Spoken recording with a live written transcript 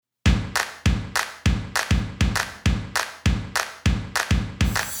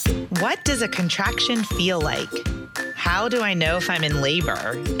What does a contraction feel like? How do I know if I'm in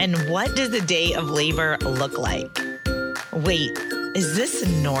labor? And what does the day of labor look like? Wait, is this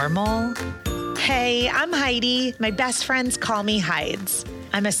normal? Hey, I'm Heidi. My best friends call me Hides.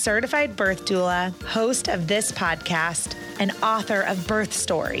 I'm a certified birth doula, host of this podcast, and author of Birth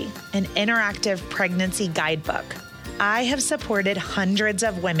Story, an interactive pregnancy guidebook. I have supported hundreds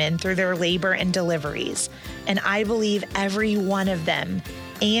of women through their labor and deliveries, and I believe every one of them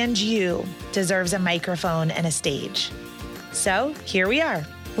and you deserves a microphone and a stage. So here we are.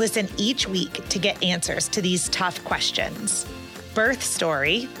 Listen each week to get answers to these tough questions. Birth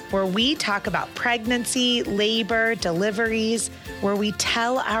Story, where we talk about pregnancy, labor, deliveries, where we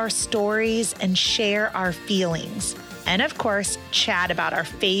tell our stories and share our feelings. And of course, chat about our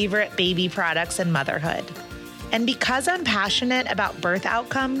favorite baby products and motherhood. And because I'm passionate about birth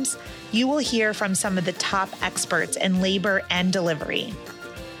outcomes, you will hear from some of the top experts in labor and delivery.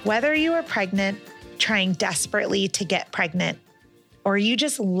 Whether you are pregnant, trying desperately to get pregnant, or you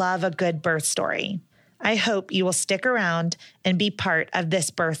just love a good birth story, I hope you will stick around and be part of this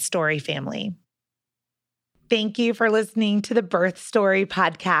Birth Story family. Thank you for listening to the Birth Story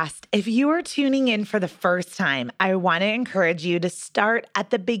podcast. If you are tuning in for the first time, I want to encourage you to start at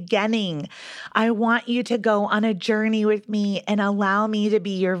the beginning. I want you to go on a journey with me and allow me to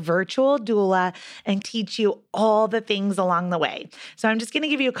be your virtual doula and teach you all the things along the way. So I'm just going to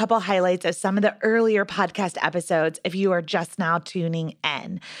give you a couple highlights of some of the earlier podcast episodes if you are just now tuning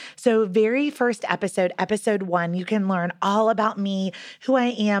in. So very first episode, episode 1, you can learn all about me, who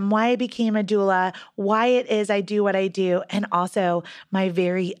I am, why I became a doula, why it is I do what I do, and also my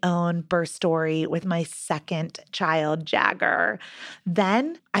very own birth story with my second child, Jagger.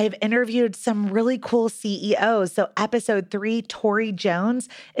 Then I've interviewed some really cool CEOs. So episode 3, Tori Jones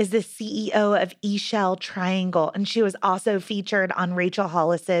is the CEO of eShell Triangle, and she was also featured on Rachel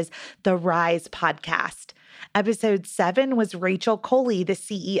Hollis's The Rise podcast. Episode 7 was Rachel Coley, the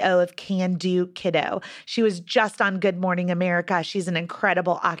CEO of Can Do Kiddo. She was just on Good Morning America. She's an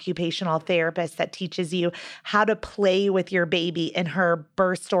incredible occupational therapist that teaches you how to play with your baby, and her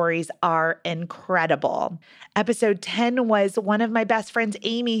birth stories are incredible. Episode 10 was one of my best friends,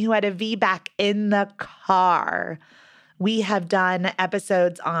 Amy, who had a VBAC in the car. We have done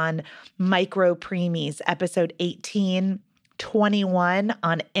episodes on micro preemies, episode 18, 21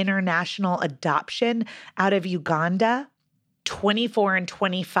 on international adoption out of Uganda, 24 and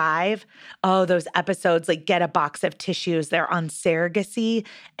 25. Oh, those episodes like Get a Box of Tissues. They're on surrogacy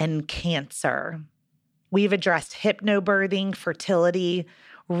and cancer. We've addressed hypnobirthing, fertility,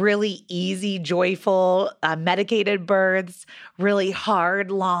 really easy, joyful, medicated births, really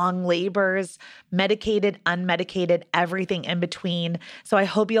hard, long labors, medicated, unmedicated, everything in between. So I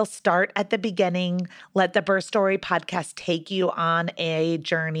hope you'll start at the beginning. Let the Birth Story podcast take you on a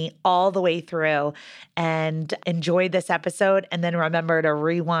journey all the way through, and enjoy this episode. And then remember to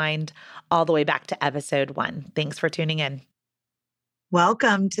rewind all the way back to episode 1. Thanks for tuning in.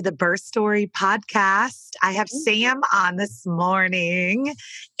 Welcome to the Birth Story podcast. I have Sam on this morning.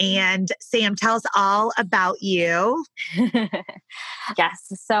 And Sam, tell us all about you.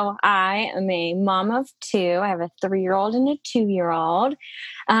 Yes. So I am a mom of 2. I have a 3-year-old and a 2-year-old.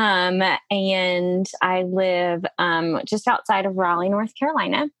 And I live just outside of Raleigh, North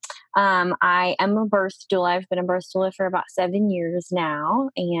Carolina. I am a birth doula. I've been a birth doula for about 7 years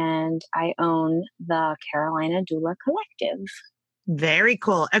now. And I own the Carolina Doula Collective. Very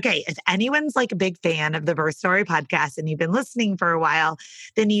cool. Okay. If anyone's like a big fan of the Birth Story podcast and you've been listening for a while,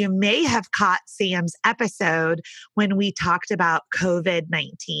 then you may have caught Sam's episode when we talked about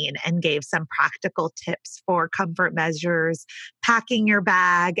COVID-19 and gave some practical tips for comfort measures, packing your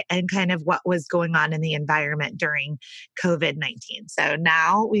bag, and kind of what was going on in the environment during COVID-19. So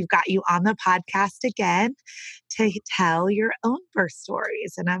now we've got you on the podcast again to tell your own birth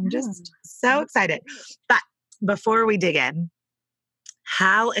stories. And I'm just so excited. But before we dig in,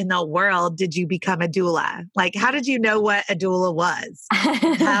 how in the world did you become a doula? Like, how did you know what a doula was?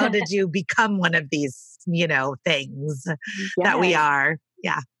 How did you become one of these, things that we are?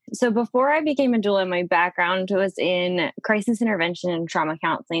 Yeah. So before I became a doula, my background was in crisis intervention and trauma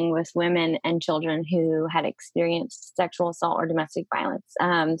counseling with women and children who had experienced sexual assault or domestic violence.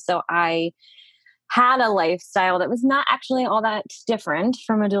 So I had a lifestyle that was not actually all that different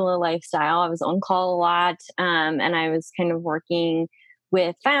from a doula lifestyle. I was on call a lot, and I was kind of working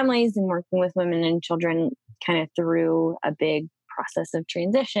with families and working with women and children kind of through a big process of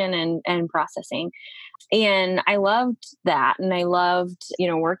transition and processing. And I loved that. And I loved,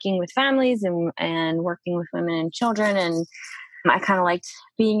 working with families and working with women and children. And I kind of liked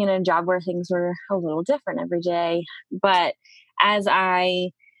being in a job where things were a little different every day. But as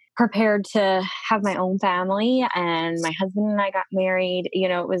I prepared to have my own family, and my husband and I got married.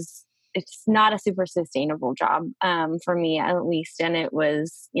 It's not a super sustainable job, for me at least. And it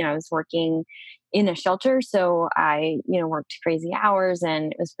was, I was working in a shelter. So I, worked crazy hours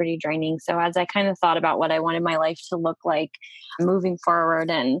and it was pretty draining. So as I kind of thought about what I wanted my life to look like moving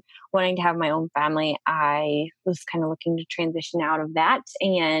forward and wanting to have my own family, I was kind of looking to transition out of that,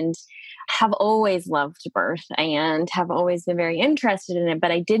 and have always loved birth and have always been very interested in it.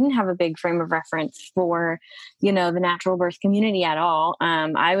 But I didn't have a big frame of reference for, the natural birth community at all.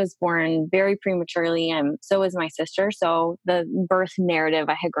 I was born very prematurely, and so was my sister. So the birth narrative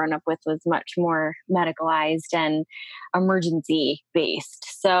I had grown up with was much more medicalized and emergency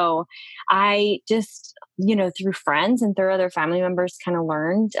based. So I just, through friends and through other family members, kind of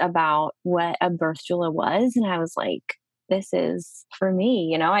learned about what a birth doula was. And I was like, this is for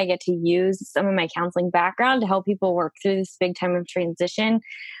me. I get to use some of my counseling background to help people work through this big time of transition.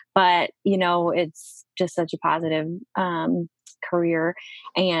 But, it's just such a positive career.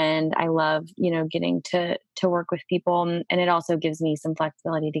 And I love, getting to work with people. And it also gives me some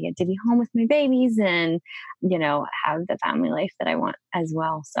flexibility to get to be home with my babies and, have the family life that I want as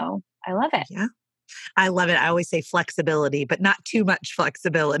well. So I love it. Yeah. I love it. I always say flexibility, but not too much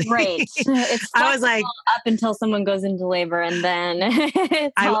flexibility. Right. It's I was like, up until someone goes into labor, and then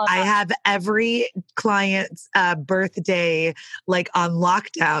I have every client's birthday like on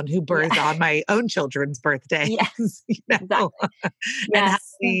lockdown who birthed on my own children's birthdays. Yes, exactly. And Yes.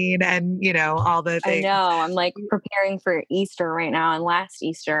 Halloween and, all the things. I know. I'm like preparing for Easter right now. And last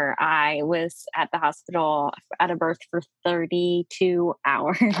Easter, I was at the hospital at a birth for 32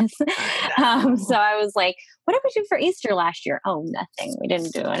 hours. So I was like, what did we do for Easter last year? Oh, nothing. We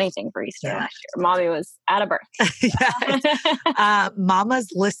didn't do anything for Easter last year. Mommy was out of birth. Mamas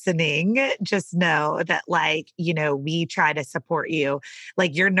listening, just know that we try to support you.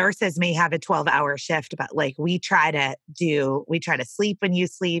 Like your nurses may have a 12-hour shift, but we try to sleep when you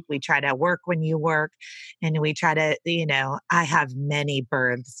sleep. We try to work when you work. And we try to, I have many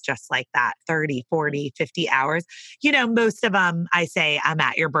births just like that, 30, 40, 50 hours. Most of them, I say I'm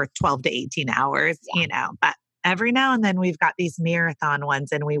at your birth 12 to 18 hours, but every now and then we've got these marathon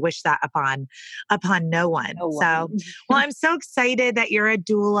ones, and we wish that upon no one. So, well, I'm so excited that you're a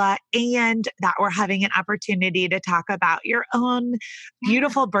doula and that we're having an opportunity to talk about your own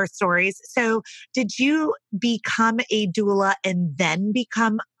beautiful birth stories. So did you become a doula and then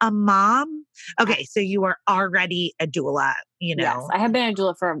become a mom? Okay. So you were already a doula, Yes, I have been a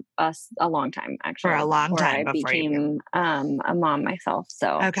doula for a long time, actually. For a long time I before became a mom myself.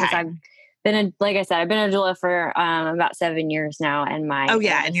 So, okay. like I said, I've been a doula for about 7 years now, and my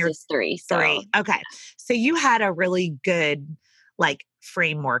and you're is 3. So. 3. Okay. So you had a really good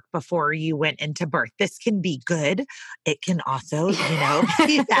framework before you went into birth. This can be good. It can also, be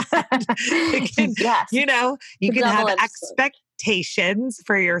bad. It can, yes. You can have expectations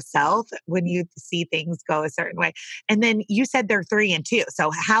for yourself when you see things go a certain way. And then you said they're 3 and 2.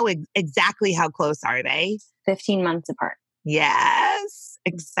 So exactly how close are they? 15 months apart. Yes.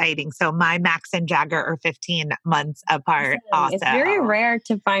 Exciting. So my Max and Jagger are 15 months apart. Also. It's very rare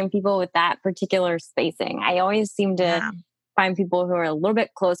to find people with that particular spacing. I always seem to find people who are a little bit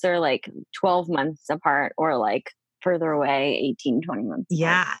closer, 12 months apart, or further away, 18, 20 months.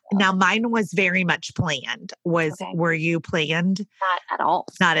 Yeah. Apart. Now mine was very much planned. Were you planned? Not at all.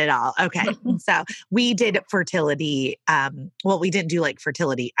 Not at all. Okay. So we did fertility. We didn't do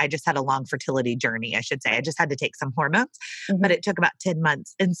fertility. I just had a long fertility journey, I should say. I just had to take some hormones, but it took about 10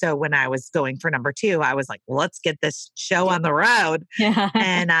 months. And so when I was going for number 2, I was like, well, let's get this show on the road.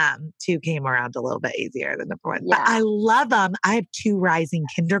 And 2 came around a little bit easier than number 1. Yeah. But I love them. I have 2 rising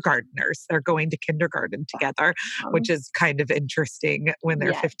kindergartners. They're going to kindergarten together, which is kind of interesting when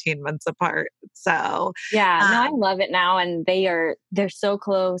they're 15 months apart. So I love it now. And they're so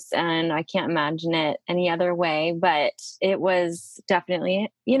close, and I can't imagine it any other way, but it was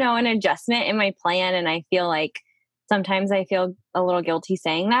definitely, an adjustment in my plan. And I feel like sometimes I feel a little guilty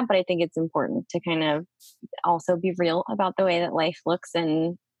saying that, but I think it's important to kind of also be real about the way that life looks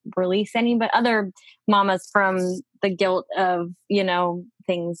and release other mamas from the guilt of,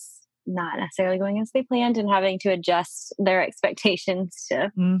 things not necessarily going as they planned and having to adjust their expectations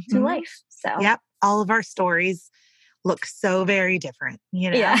to life. So, yep. All of our stories look so very different,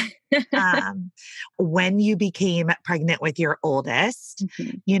 Yeah. When you became pregnant with your oldest,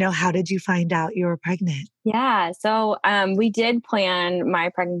 how did you find out you were pregnant? Yeah. So, we did plan my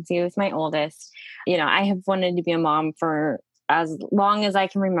pregnancy with my oldest. I have wanted to be a mom for as long as I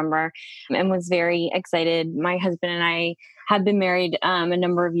can remember, and was very excited. My husband and I had been married a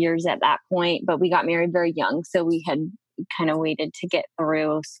number of years at that point, but we got married very young. So we had kind of waited to get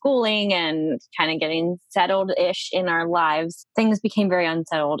through schooling and kind of getting settled-ish in our lives. Things became very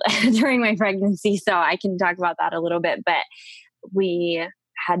unsettled during my pregnancy. So I can talk about that a little bit, but we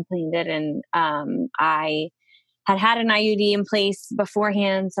had planned it, and I had an IUD in place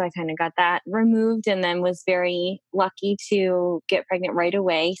beforehand. So I kind of got that removed and then was very lucky to get pregnant right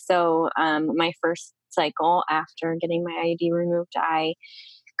away. So my first cycle after getting my IUD removed, I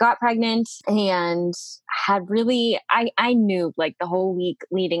got pregnant and had really, I knew like the whole week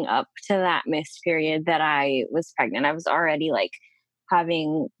leading up to that missed period that I was pregnant. I was already like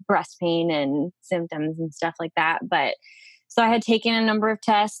having breast pain and symptoms and stuff like that. But so I had taken a number of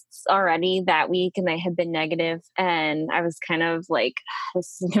tests already that week and they had been negative, and I was kind of like,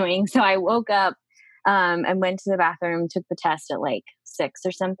 this is annoying. So I woke up and went to the bathroom, took the test at like 6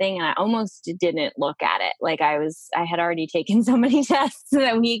 or something. And I almost didn't look at it. Like I had already taken so many tests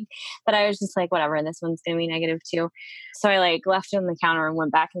that week that I was just like, whatever, this one's going to be negative too. So I like left it on the counter and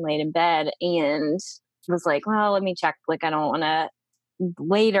went back and laid in bed and was like, well, let me check. Like, I don't want to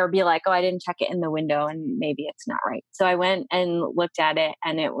later be like, oh, I didn't check it in the window and maybe it's not right. So I went and looked at it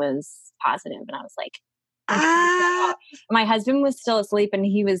and it was positive. And I was like, my husband was still asleep and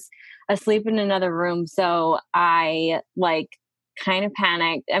he was asleep in another room. So I like kind of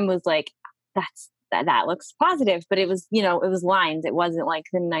panicked and was like, that looks positive. But it was, it was lines. It wasn't like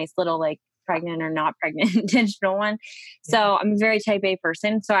the nice little like pregnant or not pregnant digital one. So I'm a very type A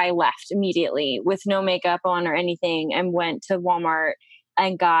person. So I left immediately with no makeup on or anything and went to Walmart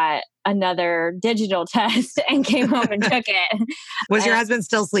and got another digital test and came home and took it. Was your husband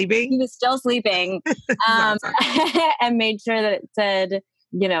still sleeping? He was still sleeping. And made sure that it said,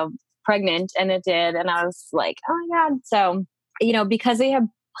 pregnant, and it did. And I was like, oh my God. So, because they had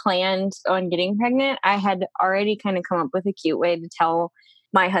planned on getting pregnant, I had already kind of come up with a cute way to tell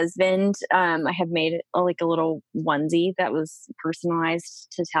my husband. I had made a little onesie that was personalized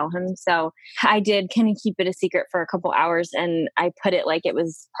to tell him. So I did kind of keep it a secret for a couple hours, and I put it like it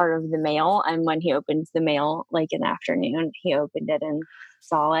was part of the mail. And when he opened the mail, like in the afternoon, he opened it and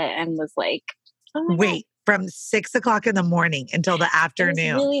saw it and was like, oh my God. From 6 o'clock in the morning until the afternoon.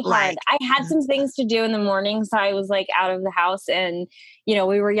 It was really hard. I had some things to do in the morning. So I was like out of the house, and, we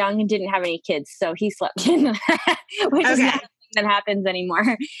were young and didn't have any kids. So he slept in, which is not that happens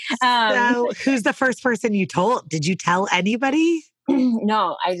anymore. So who's the first person you told? Did you tell anybody?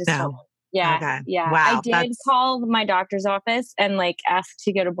 No, I just told him. Yeah. Okay. Yeah. Wow, I did call my doctor's office and ask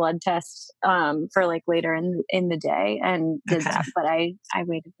to get a blood test for later in the day, and did that. But I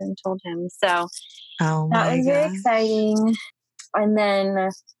waited and told him. So that was very exciting. And then,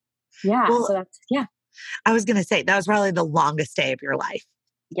 so that's, I was going to say that was probably the longest day of your life.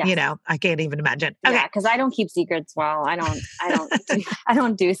 Yeah. I can't even imagine. Okay. Yeah, because I don't keep secrets. Well, I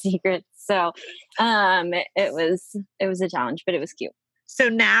don't do secrets. So it was a challenge, but it was cute. So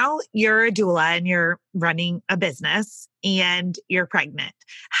now you're a doula and you're running a business and you're pregnant.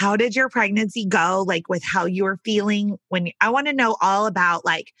 How did your pregnancy go? With how you were feeling I want to know all about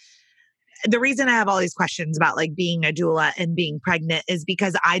the reason I have all these questions about being a doula and being pregnant is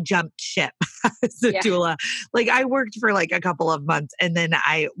because I jumped ship as a doula. I worked for a couple of months, and then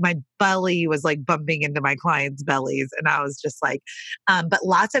my belly was bumping into my clients' bellies, and I was just but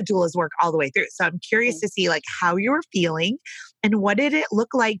lots of doulas work all the way through. So I'm curious to see how you were feeling and what did it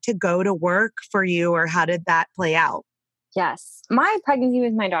look like to go to work for you, or how did that play out? Yes. My pregnancy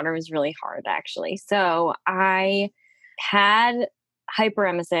with my daughter was really hard, actually. So I had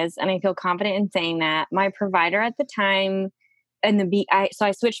hyperemesis, and I feel confident in saying that. My provider at the time, so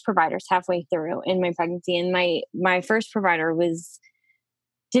I switched providers halfway through in my pregnancy, and my first provider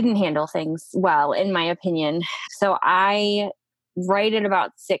didn't handle things well, in my opinion. So I, right at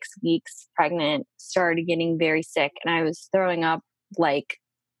about 6 weeks pregnant, started getting very sick, and I was throwing up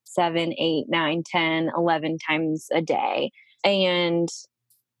 7, 8, 9, 10, 11 times a day. And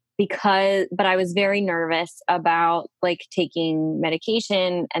but I was very nervous about taking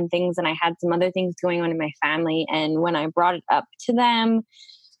medication and things. And I had some other things going on in my family. And when I brought it up to them,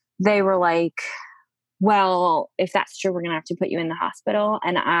 they were like, well, if that's true, we're going to have to put you in the hospital.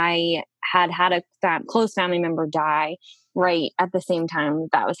 And I had a close family member die right at the same time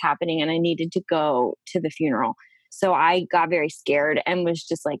that was happening. And I needed to go to the funeral. So I got very scared and was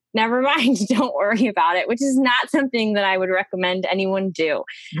just like, never mind, don't worry about it, which is not something that I would recommend anyone do.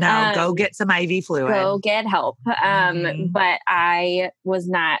 No, go get some IV fluid. Go get help. But I was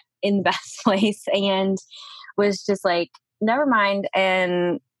not in the best place and was just like, never mind,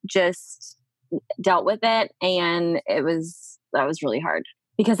 and just dealt with it. And that was really hard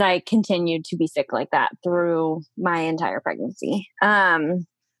because I continued to be sick like that through my entire pregnancy.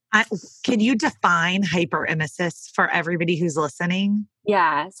 I, can you define hyperemesis for everybody who's listening?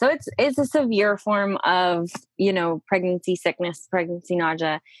 Yeah. So it's a severe form of, pregnancy sickness, pregnancy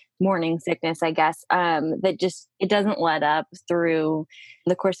nausea, morning sickness, I guess, that just, it doesn't let up through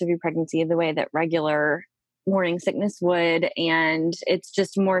the course of your pregnancy the way that regular morning sickness would. And it's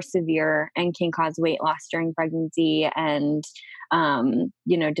just more severe and can cause weight loss during pregnancy and,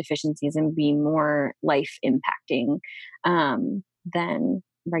 deficiencies and be more life impacting than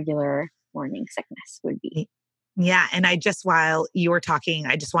regular morning sickness would be. Yeah. And while you were talking,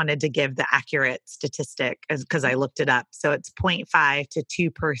 I just wanted to give the accurate statistic because I looked it up. So it's 0.5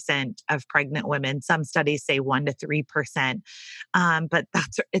 to 2% of pregnant women. Some studies say 1 to 3%. But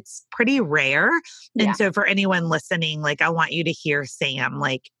it's pretty rare. Yeah. And so for anyone listening, like I want you to hear Sam,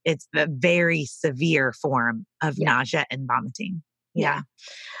 like it's a very severe form of nausea and vomiting. Yeah.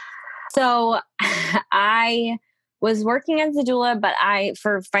 So I was working as a doula, but I,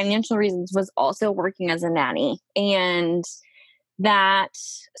 for financial reasons, was also working as a nanny. And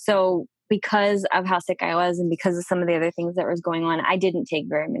so because of how sick I was and because of some of the other things that was going on, I didn't take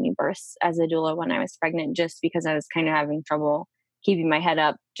very many births as a doula when I was pregnant, just because I was kind of having trouble keeping my head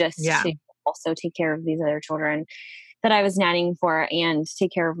up to also take care of these other children that I was nannying for and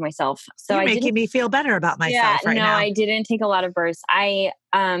take care of myself. So you're making me feel better about myself right now. I didn't take a lot of births. I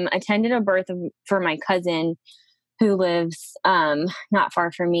attended a birth for my cousin who lives not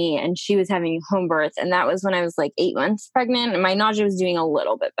far from me, and she was having a home birth. And that was when I was like 8 months pregnant, and my nausea was doing a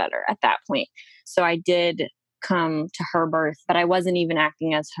little bit better at that point. So I did come to her birth, but I wasn't even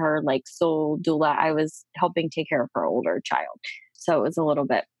acting as her like sole doula. I was helping take care of her older child. So it was a little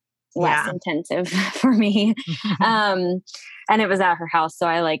bit less intensive for me. And it was at her house. So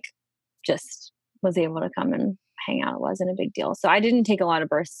I like just was able to come and hang out. It wasn't a big deal. So I didn't take a lot of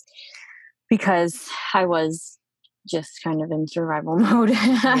births because I was just kind of in survival mode.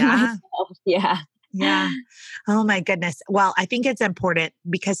 Yeah. Yeah. Oh my goodness. Well, I think it's important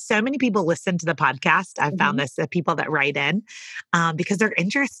because so many people listen to the podcast. I've found this, the people that write in, because they're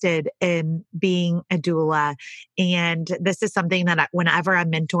interested in being a doula. And this is something that whenever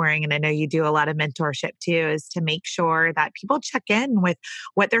I'm mentoring, and I know you do a lot of mentorship too, is to make sure that people check in with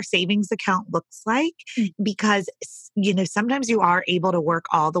what their savings account looks like. Because, sometimes you are able to work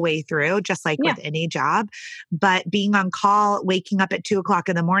all the way through, just like with any job, but being on call, waking up at 2:00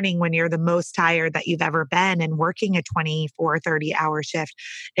 in the morning when you're the most tired that you've ever been and working a 24, 30-hour shift,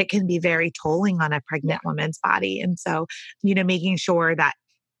 it can be very tolling on a pregnant woman's body. And so, making sure that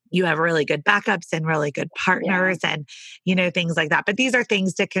you have really good backups and really good partners and, things like that. But these are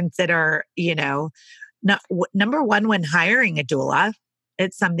things to consider, number one, when hiring a doula,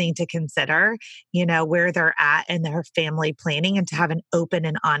 it's something to consider, where they're at in their family planning and to have an open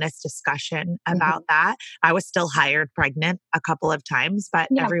and honest discussion about that. I was still hired pregnant a couple of times, but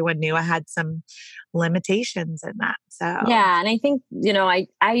everyone knew I had some limitations in that. So, and I think,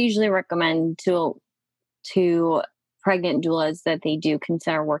 I usually recommend to pregnant doulas that they do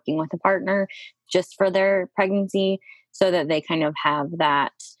consider working with a partner just for their pregnancy so that they kind of have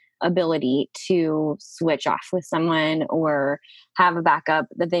that ability to switch off with someone or have a backup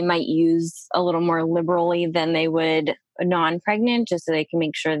that they might use a little more liberally than they would non-pregnant, just so they can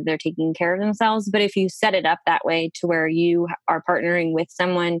make sure that they're taking care of themselves. But if you set it up that way to where you are partnering with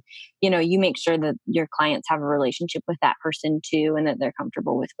someone, you make sure that your clients have a relationship with that person too, and that they're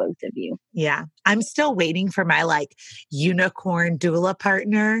comfortable with both of you. Yeah. I'm still waiting for my unicorn doula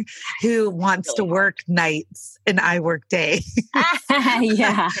partner who wants to work nights and I work day.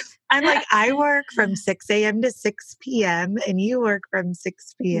 Yeah. I'm like, I work from 6 a.m. to 6 p.m. and you work from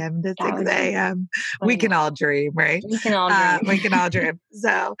 6 p.m. to 6 a.m. We can all dream, right? We can all dream. We can all dream.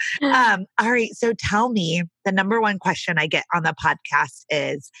 So, all right. So tell me, the number one question I get on the podcast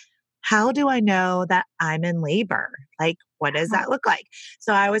is, how do I know that I'm in labor? Like, what does that look like?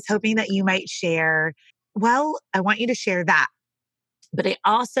 So I was hoping that you might share, I want you to share that. But I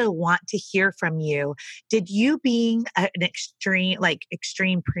also want to hear from you. Did you being an extreme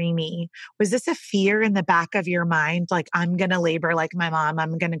preemie, was this a fear in the back of your mind? Like, I'm going to labor like my mom.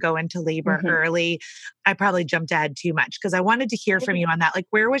 I'm going to go into labor early. I probably jumped ahead too much because I wanted to hear from you on that. Like,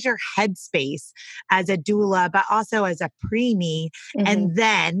 where was your headspace as a doula, but also as a preemie? And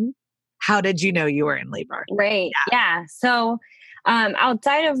then how did you know you were in labor? Right. Yeah. So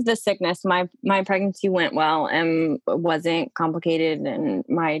outside of the sickness, my pregnancy went well and wasn't complicated, and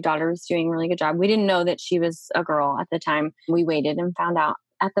my daughter was doing a really good job. We didn't know that she was a girl at the time. We waited and found out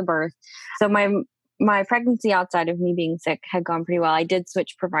at the birth. So my pregnancy, outside of me being sick, had gone pretty well. I did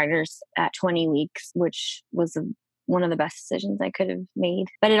switch providers at 20 weeks, which was one of the best decisions I could have made.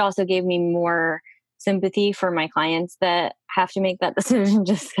 But it also gave me more sympathy for my clients that have to make that decision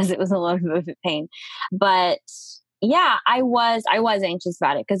just because it was a lot of pain. But yeah, I was anxious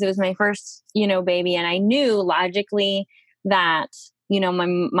about it because it was my first, baby. And I knew logically that,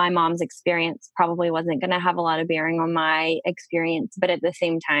 my mom's experience probably wasn't going to have a lot of bearing on my experience. But at the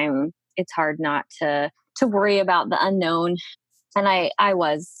same time, it's hard not to worry about the unknown. And I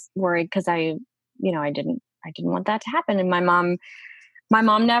was worried because I didn't want that to happen. And my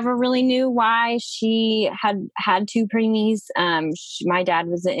mom never really knew why she had two preemies. My dad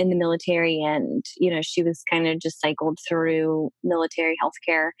was in the military, and she was kind of just cycled through military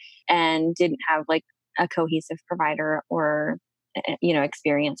healthcare and didn't have like a cohesive provider or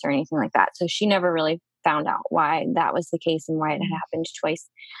experience or anything like that. So she never really found out why that was the case and why it had happened twice.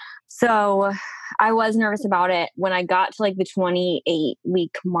 So I was nervous about it. When I got to like the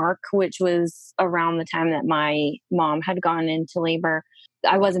 28-week mark, which was around the time that my mom had gone into labor.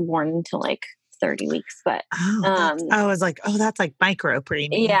 I wasn't born until like 30 weeks, but I was like, that's like micro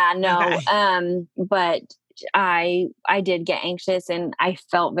preemie. Yeah, no. Okay. But I did get anxious, and I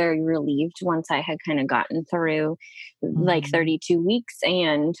felt very relieved once I had kind of gotten through like 32 weeks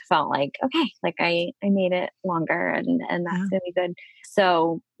and felt like, okay, like I made it longer and that's gonna be good.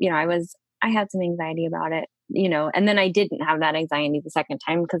 So, I had some anxiety about it, and then I didn't have that anxiety the second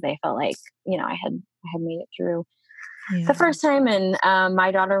time because I felt like, I had made it through the first time. And my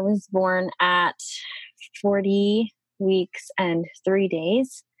daughter was born at 40 weeks and 3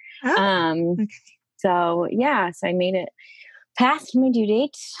 days. Okay. So I made it past my due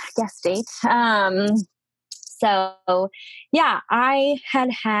date, guest date. So I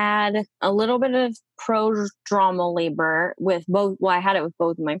had a little bit of prodromal labor with both. Well, I had it with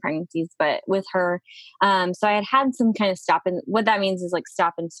both of my pregnancies, but with her, so I had some kind of stop and what that means is like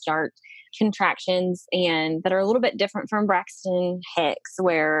stop and start contractions, and that are a little bit different from Braxton Hicks,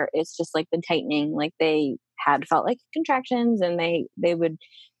 where it's just like the tightening, like they had felt like contractions, and they would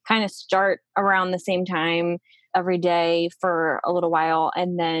kind of start around the same time every day for a little while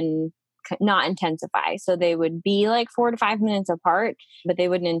and then not intensify. So they would be like 4 to 5 minutes apart, but they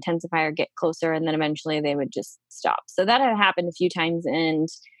wouldn't intensify or get closer. And then eventually they would just stop. So that had happened a few times, and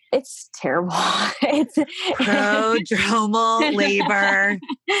it's terrible. It's prodromal labor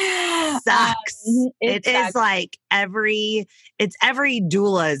sucks. It sucks. Is like it's every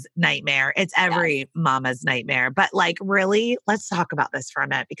doula's nightmare. It's every mama's nightmare. But like, really, let's talk about this for a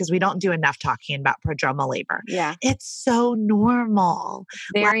minute because we don't do enough talking about prodromal labor. Yeah. It's so normal.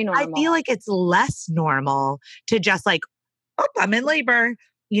 Very normal. I feel like it's less normal to just like, I'm in labor,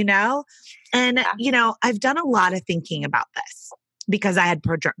 And, I've done a lot of thinking about this because I had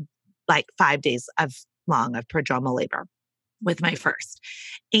like 5 days long of prodromal labor with my first.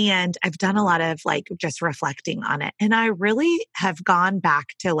 And I've done a lot of like just reflecting on it. And I really have gone back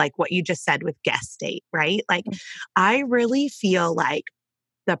to like what you just said with guest date, right? Like I really feel like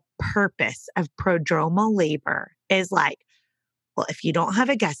the purpose of prodromal labor is like, well, if you don't have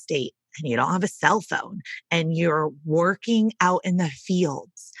a guest date and you don't have a cell phone and you're working out in the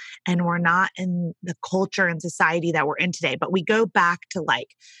fields and we're not in the culture and society that we're in today, but we go back to like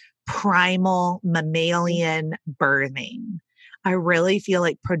primal mammalian birthing. I really feel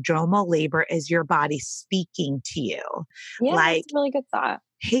like prodromal labor is your body speaking to you. Yeah, like, that's a really good thought.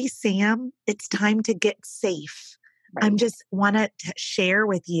 Hey, Sam, it's time to get safe. Right. I'm just want to share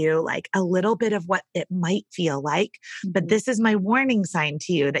with you like a little bit of what it might feel like, but this is my warning sign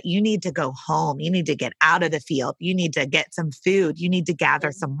to you that you need to go home. You need to get out of the field. You need to get some food. You need to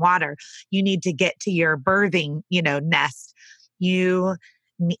gather some water. You need to get to your birthing, nest. So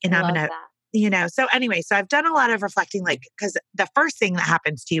anyway, so I've done a lot of reflecting, like, because the first thing that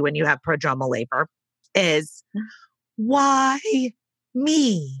happens to you when you have prodromal labor is why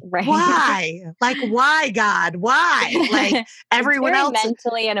me? Right. Why? Like, why, God? Why? Like everyone else.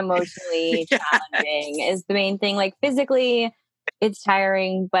 Mentally and emotionally challenging is the main thing. Like physically, it's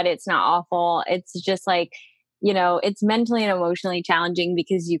tiring, but it's not awful. It's just like, it's mentally and emotionally challenging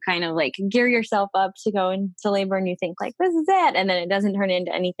because you kind of like gear yourself up to go into labor and you think like, this is it. And then it doesn't turn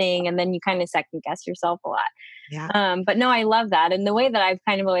into anything. And then you kind of second guess yourself a lot. Yeah. But no, I love that. And the way that I've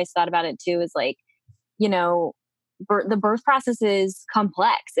kind of always thought about it too is like, the birth process is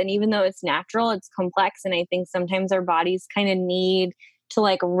complex, and even though it's natural, it's complex. And I think sometimes our bodies kind of need to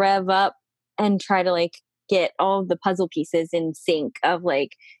like rev up and try to like get all of the puzzle pieces in sync of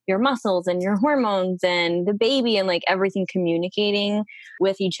like your muscles and your hormones and the baby and like everything communicating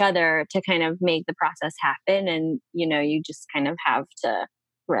with each other to kind of make the process happen. And, you just kind of have to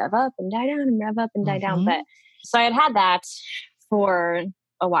rev up and die down and rev up and die down. But so I had that for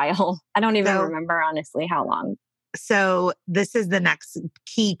a while. I don't even remember honestly how long. So this is the next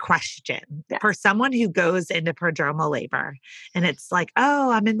key question. Yeah. For someone who goes into prodromal labor and it's like,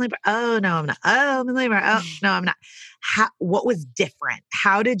 oh, I'm in labor. Oh, no, I'm not. Oh, I'm in labor. Oh, no, I'm not. What was different?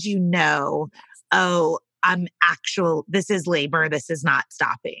 How did you know, oh, this is labor. This is not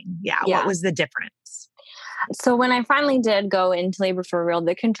stopping. Yeah. What was the difference? So when I finally did go into labor for real,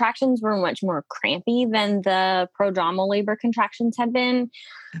 the contractions were much more crampy than the prodromal labor contractions had been.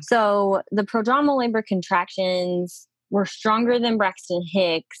 Okay. So the prodromal labor contractions were stronger than Braxton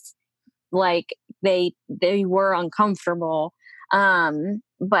Hicks. Like they were uncomfortable,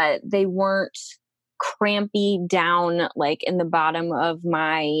 but they weren't crampy down like in the bottom of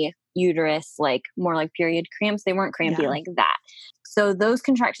my uterus, like more like period cramps. They weren't crampy like that. So those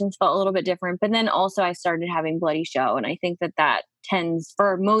contractions felt a little bit different. But then also I started having bloody show. And I think that tends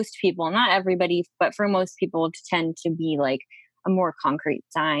for most people, not everybody, but for most people to tend to be like a more concrete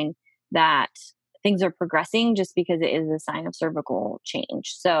sign that things are progressing just because it is a sign of cervical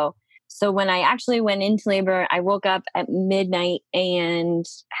change. So when I actually went into labor, I woke up at midnight and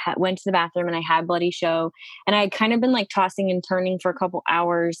went to the bathroom and I had bloody show. And I had kind of been like tossing and turning for a couple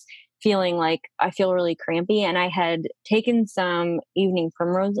hours, feeling like I feel really crampy. And I had taken some evening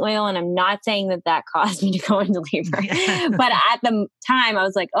primrose oil. And I'm not saying that caused me to go into labor. But at the time, I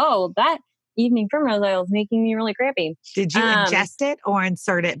was like, oh, that evening primrose oil is making me really crampy. Did you ingest it or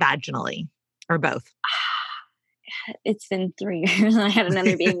insert it vaginally or both? It's been 3 years and I had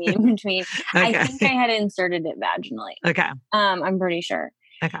another baby in between. Okay. I think I had inserted it vaginally. Okay. I'm pretty sure.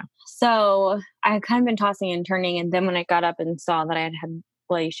 Okay. So I had kind of been tossing and turning. And then when I got up and saw that I had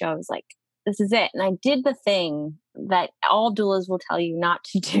bloody show, I was like, this is it. And I did the thing that all doulas will tell you not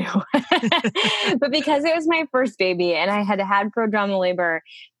to do. But because it was my first baby and I had prodromal labor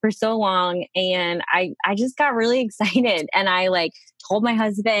for so long, and I just got really excited and I like told my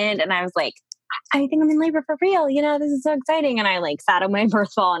husband and I was like, I think I'm in labor for real. This is so exciting. And I like sat on my birth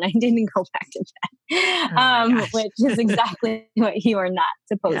ball and I didn't go back to bed, which is exactly what you are not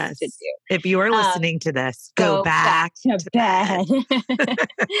supposed to do. If you are listening to this, go back to bed.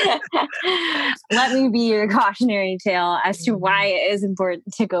 Let me be your cautionary tale as to why it is important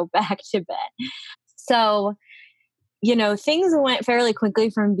to go back to bed. So, things went fairly quickly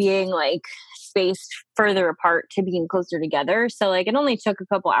from being like spaced further apart to being closer together. So like it only took a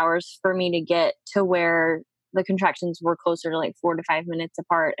couple hours for me to get to where the contractions were closer to like 4 to 5 minutes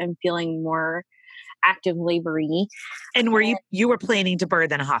apart and feeling more active labor-y. And were you were planning to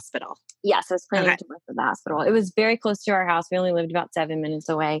birth in a hospital? Yes, I was planning to birth at the hospital. It was very close to our house. We only lived about 7 minutes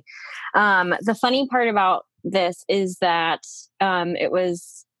away. The funny part about this is that it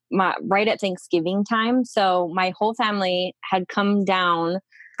was right at Thanksgiving time. So my whole family had come down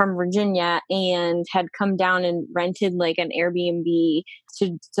from Virginia and had come down and rented like an Airbnb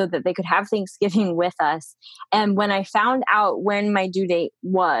so that they could have Thanksgiving with us. And when I found out when my due date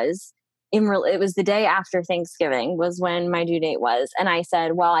was, it was the day after Thanksgiving was when my due date was. And I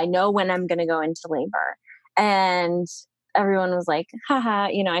said, well, I know when I'm going to go into labor. And everyone was like, haha,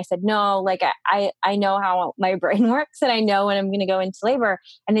 I said, no, like I know how my brain works and I know when I'm going to go into labor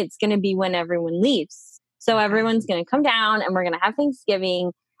and it's going to be when everyone leaves. So everyone's going to come down and we're going to have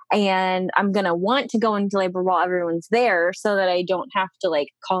Thanksgiving and I'm going to want to go into labor while everyone's there so that I don't have to like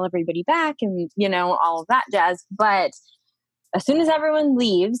call everybody back and, all of that jazz. But as soon as everyone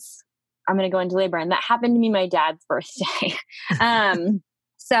leaves, I'm going to go into labor. And that happened to be my dad's birthday.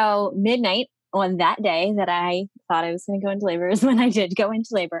 So midnight on that day that I thought I was going to go into labor is when I did go into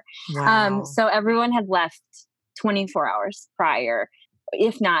labor. Wow. So everyone had left 24 hours prior,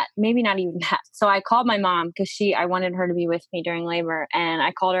 if not, maybe not even that. So I called my mom because I wanted her to be with me during labor. And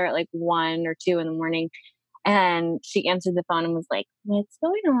I called her at like 1 or 2 in the morning and she answered the phone and was like, what's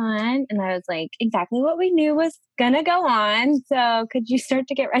going on? And I was like, exactly what we knew was going to go on. So could you start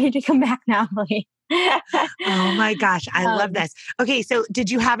to get ready to come back now, please? Oh my gosh. I love this. Okay. So did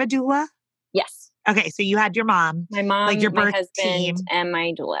you have a doula? Yes. Okay. So you had your mom. My mom, like your birth my husband, team. and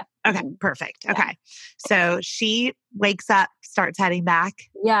my doula. Okay. Perfect. Yeah. Okay. So she wakes up, starts heading back.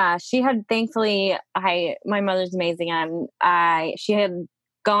 Yeah. She had, thankfully, my mother's amazing. And she had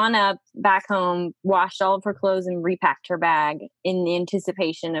gone up back home, washed all of her clothes and repacked her bag in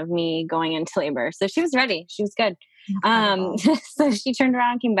anticipation of me going into labor. So she was ready. She was good. So she turned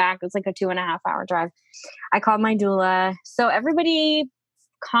around and came back. It was like a 2.5 hour drive. I called my doula. So everybody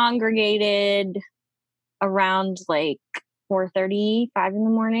congregated around like 4:30, 5 in the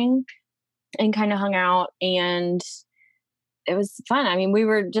morning and kind of hung out, and it was fun. I mean, we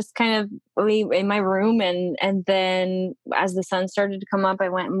were just kind of in my room, and then as the sun started to come up, I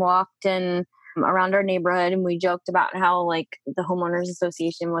went and walked and around our neighborhood, and we joked about how like the homeowners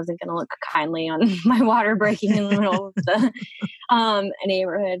association wasn't going to look kindly on my water breaking in the middle of the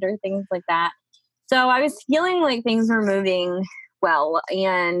neighborhood or things like that. So I was feeling like things were moving well,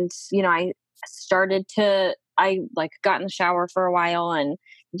 and I like got in the shower for a while, and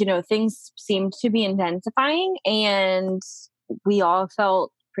things seemed to be intensifying, and we all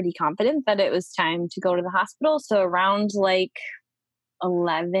felt pretty confident that it was time to go to the hospital. So around like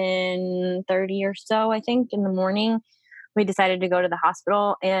 11:30 or so, I think, in the morning, we decided to go to the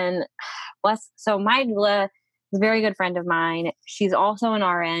hospital. And so my doula is a very good friend of mine. She's also an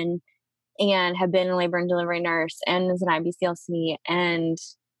RN and had been a labor and delivery nurse and is an IBCLC, and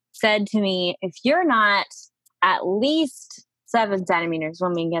said to me, if you're not at least 7 centimeters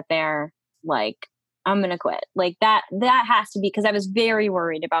when we get there, like, I'm going to quit. Like that has to be, because I was very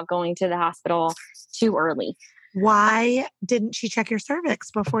worried about going to the hospital too early. Why didn't she check your cervix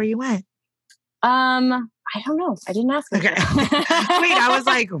before you went? I don't know. I didn't ask her. Okay. I was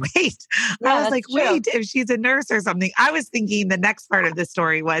like, wait. Yeah, I was like, true. wait, if she's a nurse or something. I was thinking the next part of the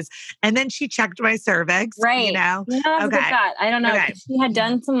story was, and then she checked my cervix. Right. That's a good thought. I don't know. Okay. She had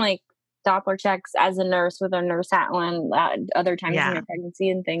done some like Doppler checks as a nurse with a nurse hat on other times in her pregnancy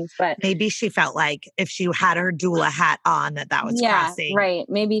and things, but maybe she felt like if she had her doula hat on that was crossing. Right.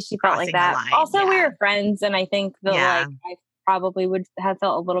 Maybe she felt like that. Also, we were friends, and I think that like I probably would have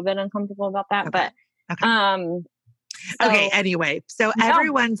felt a little bit uncomfortable about that. Okay. But okay. Anyway, so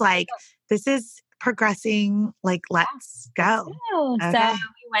everyone's like, this is progressing. Like, let's go. Okay. So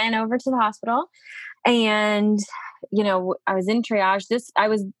we went over to the hospital, and I was in triage. This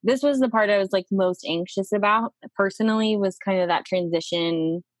was the part I was like most anxious about personally, was kind of that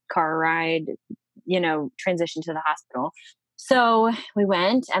transition car ride, transition to the hospital. So we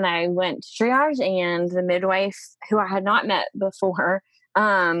went, and I went to triage, and the midwife, who I had not met before,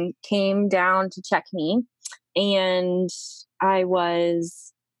 came down to check me, and I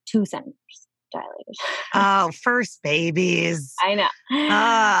was 2 centimeters dilated. Oh, first babies. I know.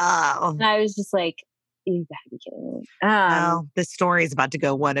 Oh. And I was just like, you gotta be kidding me. Well, the story's about to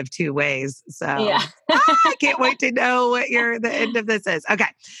go one of two ways. So yeah. I can't wait to know what the end of this is. Okay.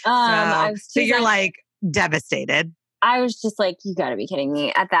 So you're like devastated. I was just like, you gotta be kidding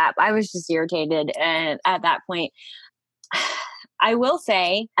me at that. I was just irritated. And at that point, I will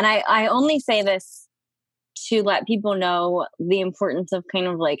say, and I only say this to let people know the importance of kind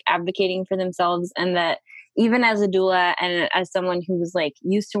of like advocating for themselves, and that even as a doula and as someone who was like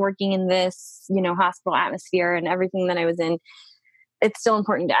used to working in this, hospital atmosphere and everything that I was in, it's still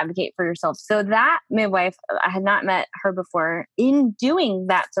important to advocate for yourself. So that midwife, I had not met her before, in doing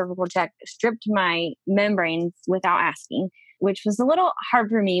that cervical check, stripped my membranes without asking, which was a little hard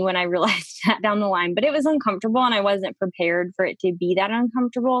for me when I realized that down the line, but it was uncomfortable, and I wasn't prepared for it to be that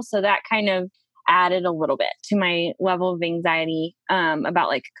uncomfortable. So that kind of added a little bit to my level of anxiety about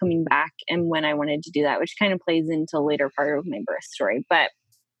like coming back and when I wanted to do that, which kind of plays into a later part of my birth story. But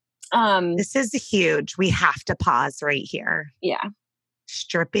this is huge. We have to pause right here. Yeah.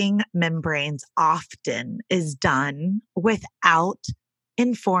 Stripping membranes often is done without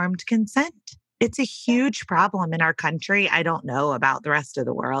informed consent. It's a huge problem in our country. I don't know about the rest of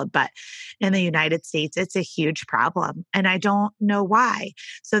the world, but in the United States, it's a huge problem. And I don't know why.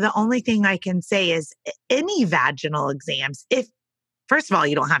 So the only thing I can say is any vaginal exams, first of all,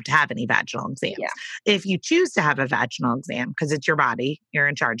 you don't have to have any vaginal exams. Yeah. If you choose to have a vaginal exam, because it's your body, you're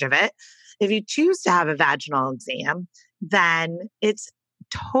in charge of it. If you choose to have a vaginal exam, then it's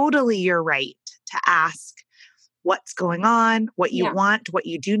totally your right to ask what's going on, what you want, what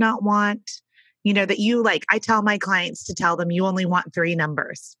you do not want. That you like, I tell my clients to tell them you only want 3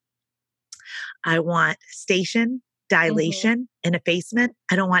 numbers. I want station, dilation, and effacement.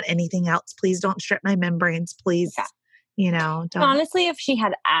 I don't want anything else. Please don't strip my membranes. Please, don't. Honestly, if she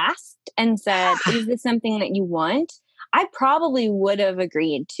had asked and said, is this something that you want? I probably would have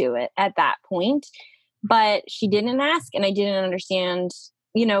agreed to it at that point, but she didn't ask, and I didn't understand.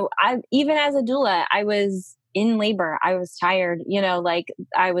 Even as a doula, I was in labor. I was tired, like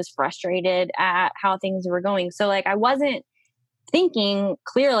I was frustrated at how things were going. So like, I wasn't thinking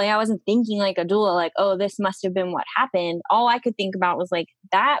clearly. I wasn't thinking like a doula, like, oh, this must have been what happened. All I could think about was like,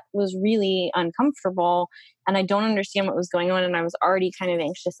 that was really uncomfortable, and I don't understand what was going on. And I was already kind of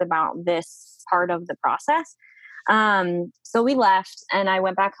anxious about this part of the process. So we left, and I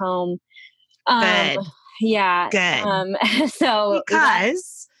went back home. Good. Yeah. Good. So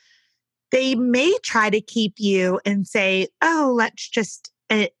because they may try to keep you and say, oh, let's just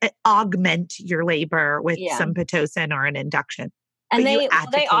augment your labor with some Pitocin or an induction. And they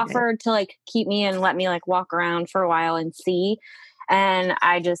offered to like keep me and let me like walk around for a while and see. And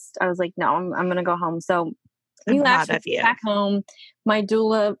I was like, no, I'm going to go home. So we I'm left proud of you. back home. My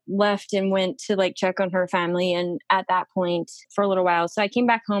doula left and went to like check on her family. And at that point for a little while, so I came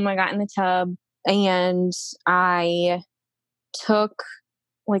back home, I got in the tub and I took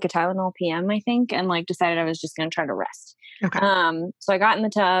like a Tylenol PM, I think, and like decided I was just going to try to rest. Okay. So I got in the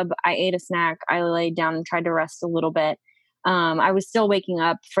tub, I ate a snack, I laid down and tried to rest a little bit. I was still waking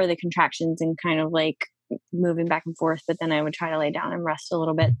up for the contractions and kind of like moving back and forth, but then I would try to lay down and rest a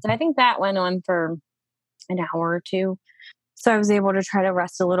little bit. So I think that went on for an hour or two. So I was able to try to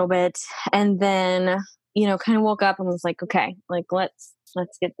rest a little bit and then, kind of woke up and was like, okay, like let's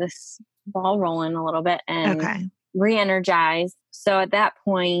get this ball rolling a little bit and re-energize. So at that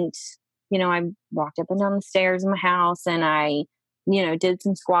point, I walked up and down the stairs in my house and I, did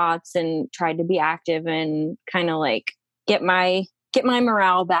some squats and tried to be active and kind of like get my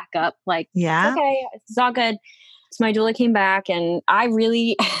morale back up. Like, yeah, okay, it's all good. So my doula came back and I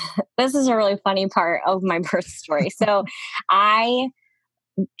really, this is a really funny part of my birth story. So I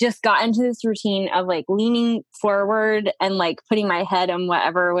just got into this routine of like leaning forward and like putting my head on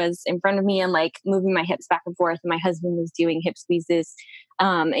whatever was in front of me and like moving my hips back and forth. And my husband was doing hip squeezes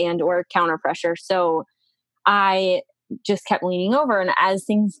and or counter pressure. So I just kept leaning over. And as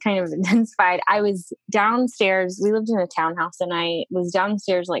things kind of intensified, I was downstairs. We lived in a townhouse and I was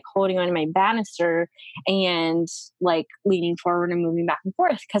downstairs, like holding on to my banister and like leaning forward and moving back and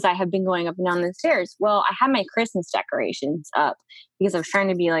forth because I had been going up and down the stairs. Well, I had my Christmas decorations up because I was trying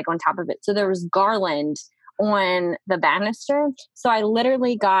to be like on top of it. So there was garland on the banister. So I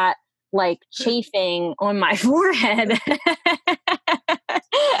literally got like chafing on my forehead.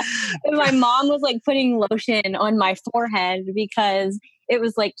 And my mom was like putting lotion on my forehead because it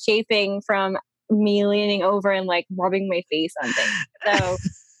was like chafing from me leaning over and like rubbing my face on things. So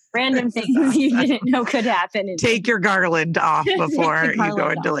random things awesome. You didn't know could happen. Take your garland off before you go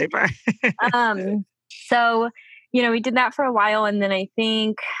into labor. So, we did that for a while. And then I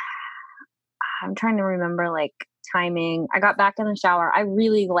think I'm trying to remember like timing. I got back in the shower. I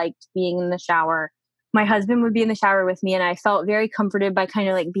really liked being in the shower. My husband would be in the shower with me and I felt very comforted by kind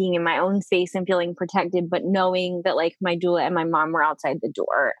of like being in my own space and feeling protected, but knowing that like my doula and my mom were outside the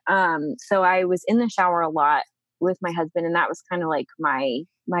door. So I was in the shower a lot with my husband and that was kind of like my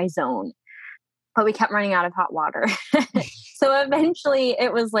zone, but we kept running out of hot water. So eventually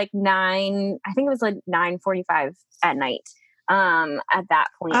it was like 9:45 at night. At that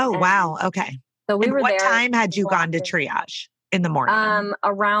point. Oh, wow. Okay. So we and were what there. What time had you gone to triage in the morning?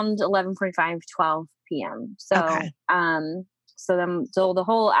 Around 11:45, 12 p.m. So, okay. So the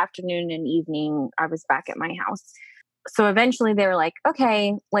whole afternoon and evening, I was back at my house. So eventually they were like,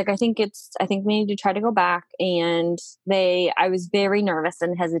 okay, like, I think we need to try to go back. And I was very nervous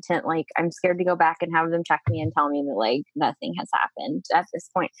and hesitant. Like, I'm scared to go back and have them check me and tell me that like nothing has happened at this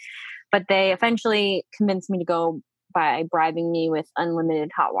point. But they eventually convinced me to go by bribing me with unlimited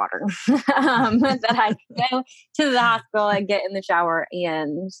hot water that I could go to the hospital and get in the shower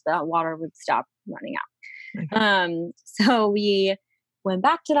and the water would stop running out. Okay. So we went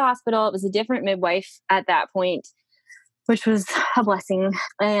back to the hospital. It was a different midwife at that point, which was a blessing.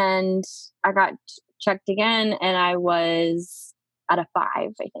 And I got checked again and I was at a 5, I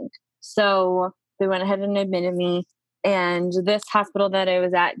think. So they went ahead and admitted me. And this hospital that I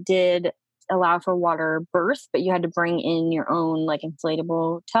was at did allow for water birth, but you had to bring in your own like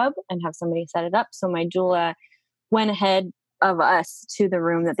inflatable tub and have somebody set it up. So my doula went ahead of us to the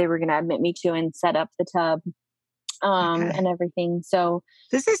room that they were going to admit me to and set up the tub and everything. So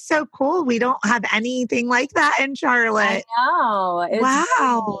this is so cool. We don't have anything like that in Charlotte. I know.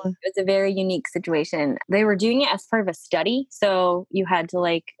 Wow. It's a very unique situation. They were doing it as part of a study. So you had to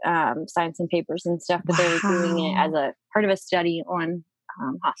like sign some papers and stuff, but they were doing it as a part of a study on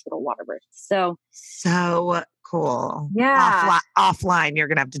hospital water births. So cool. Yeah. Offline, you're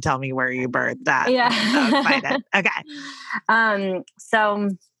going to have to tell me where you birthed that. Yeah. I'm so excited. Okay. So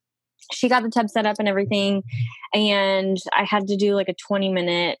she got the tub set up and everything. And I had to do like a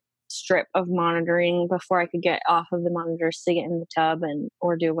 20-minute strip of monitoring before I could get off of the monitors to get in the tub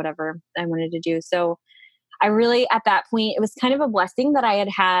or do whatever I wanted to do. So I really, at that point, it was kind of a blessing that I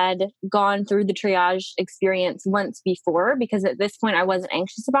had gone through the triage experience once before, because at this point I wasn't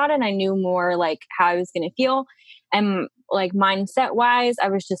anxious about it. I knew more like how I was going to feel, and like mindset wise, I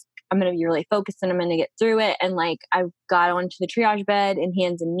was just, I'm going to be really focused and I'm going to get through it. And like, I got onto the triage bed in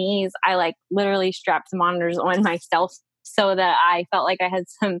hands and knees. I like literally strapped the monitors on myself so that I felt like I had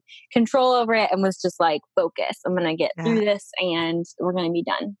some control over it and was just like, focus, I'm going to get through this and we're going to be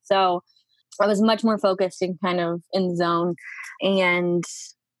done. So I was much more focused and kind of in the zone and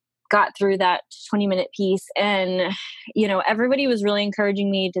got through that 20-minute piece. And, everybody was really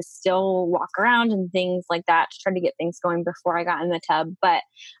encouraging me to still walk around and things like that to try to get things going before I got in the tub. But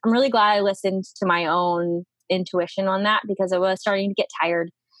I'm really glad I listened to my own intuition on that, because I was starting to get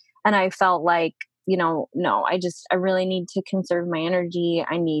tired. And I felt like, no, I really need to conserve my energy.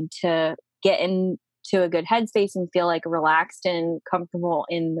 I need to get into a good headspace and feel like relaxed and comfortable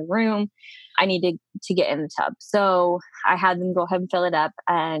in the room. I needed to get in the tub. So I had them go ahead and fill it up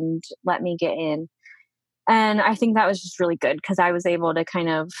and let me get in. And I think that was just really good, because I was able to kind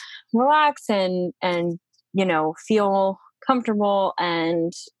of relax and feel comfortable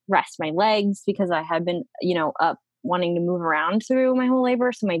and rest my legs, because I had been, up wanting to move around through my whole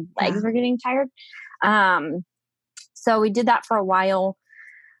labor. So my legs were getting tired. So we did that for a while.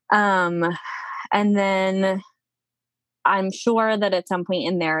 And then I'm sure that at some point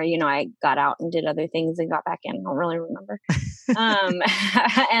in there, I got out and did other things and got back in. I don't really remember. And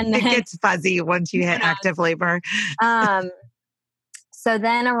then, it gets fuzzy once you hit active labor. So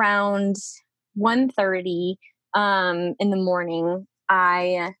then around 1:30 in the morning,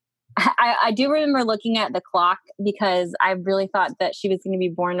 I do remember looking at the clock, because I really thought that she was going to be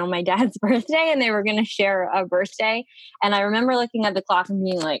born on my dad's birthday and they were going to share a birthday. And I remember looking at the clock and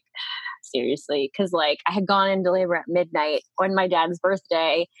being like, seriously, because I had gone into labor at midnight on my dad's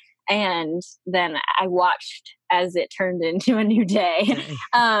birthday. And then I watched as it turned into a new day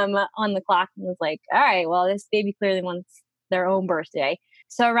on the clock, and was like, all right, well, this baby clearly wants their own birthday.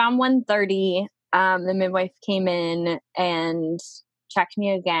 So around 1:30, the midwife came in and checked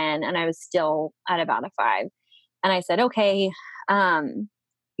me again, and I was still at about a 5. And I said, okay,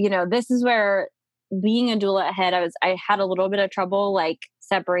 this is where being a doula ahead, I had a little bit of trouble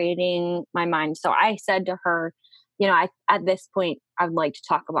separating my mind. So I said to her, at this point, I'd like to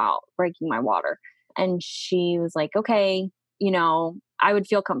talk about breaking my water. And she was like, okay, I would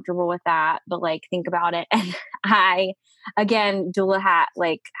feel comfortable with that, but think about it. And I, again, doula hat,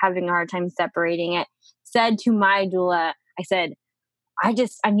 having a hard time separating it, said to my doula, I said, I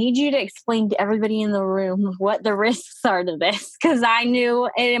need you to explain to everybody in the room what the risks are to this. Cause I knew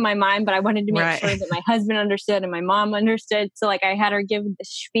it in my mind, but I wanted to make sure that my husband understood and my mom understood. So I had her give the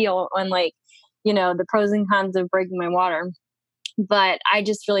spiel on the pros and cons of breaking my water. But I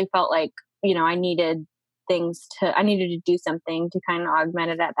just really felt like, I needed to do something to kind of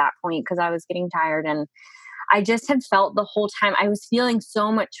augment it at that point, because I was getting tired. And I just had felt the whole time I was feeling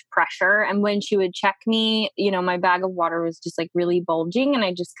so much pressure. And when she would check me, my bag of water was just really bulging. And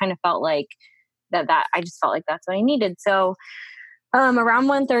I just kind of felt like I just felt like that's what I needed. So around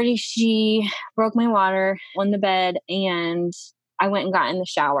 1:30, she broke my water on the bed, and I went and got in the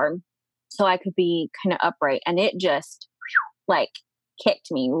shower so I could be kind of upright. And it just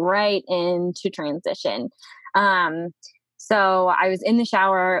kicked me right into transition. So I was in the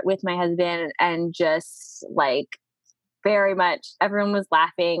shower with my husband, and just very much everyone was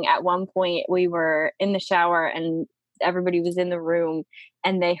laughing. At one point we were in the shower and everybody was in the room,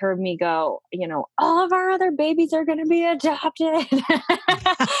 and they heard me go, all of our other babies are going to be adopted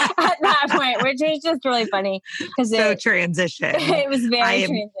at that point, which was just really funny. Transition. It was very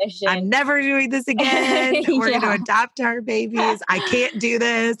transition. I'm never doing this again. We're going to adopt our babies. I can't do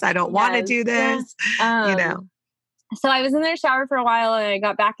this. I don't want to do this. So I was in the shower for a while, and I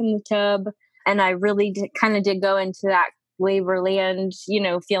got back in the tub, and I really did go into that labor land,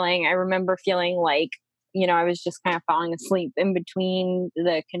 feeling. I remember feeling I was just kind of falling asleep in between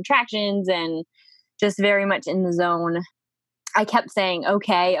the contractions and just very much in the zone. I kept saying,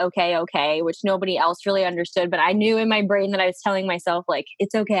 okay, okay, okay, which nobody else really understood. But I knew in my brain that I was telling myself,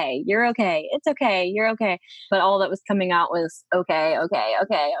 it's okay, you're okay, it's okay, you're okay. But all that was coming out was okay, okay,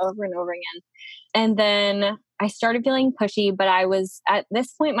 okay, over and over again. And then I started feeling pushy, but I was, at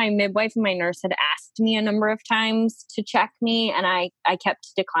this point, my midwife and my nurse had asked me a number of times to check me. And I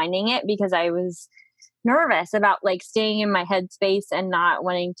kept declining it, because I was nervous about staying in my headspace and not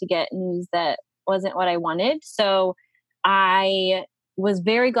wanting to get news that wasn't what I wanted. So I was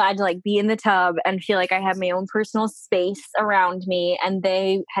very glad to be in the tub and feel like I had my own personal space around me. And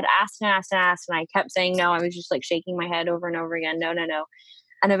they had asked and asked and asked, and I kept saying no. I was just shaking my head over and over again. No, no, no.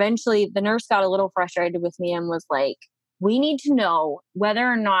 And eventually the nurse got a little frustrated with me and was like, we need to know whether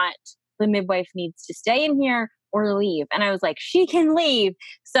or not the midwife needs to stay in here or leave. And I was like, she can leave.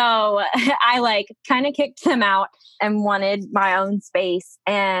 So I kind of kicked them out and wanted my own space.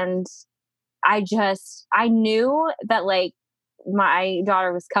 And I knew that my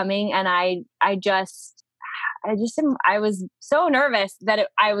daughter was coming, and I was so nervous that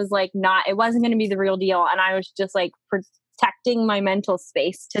I was it wasn't going to be the real deal. And I was just protecting my mental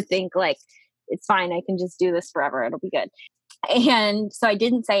space to think it's fine. I can just do this forever. It'll be good. And so I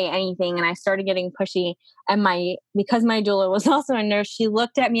didn't say anything, and I started getting pushy. And because my doula was also a nurse, she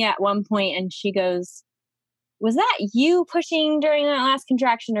looked at me at one point and she goes, "Was that you pushing during that last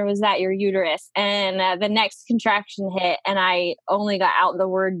contraction, or was that your uterus?" And the next contraction hit, and I only got out the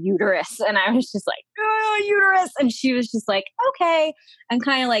word uterus. And I was just like, "Oh, uterus." And she was just like, "Okay." And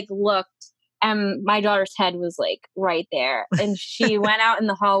kind of like looked, and my daughter's head was like right there. And she went out in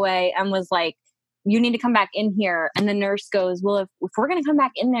the hallway and was like, "You need to come back in here." And the nurse goes, "Well, if we're going to come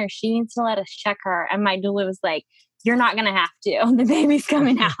back in there, she needs to let us check her." And my doula was like, "You're not going to have to. The baby's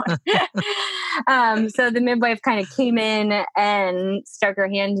coming out." So the midwife kind of came in and stuck her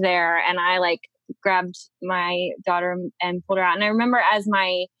hand there, and I like grabbed my daughter and pulled her out. And I remember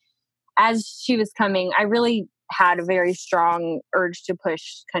as she was coming, I really had a very strong urge to push,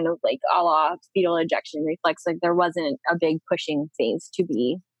 kind of like a la fetal ejection reflex. Like there wasn't a big pushing phase to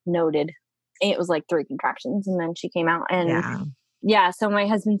be noted. It was like 3 contractions, and then she came out. And yeah, so my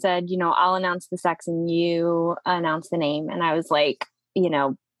husband said, "I'll announce the sex and you announce the name." And I was like,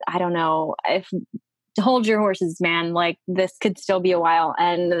 I don't know if to hold your horses, man, like this could still be a while.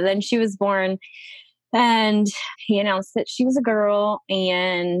 And then she was born, and he announced that she was a girl,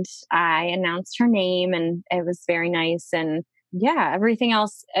 and I announced her name, and it was very nice. And yeah, everything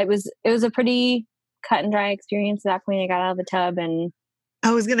else, it was a pretty cut and dry experience. At that point, I got out of the tub, and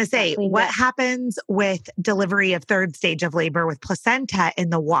I was going to say, what happens with delivery of 3rd stage of labor with placenta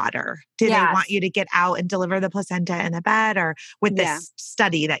in the water? Do they want you to get out and deliver the placenta in a bed, or with this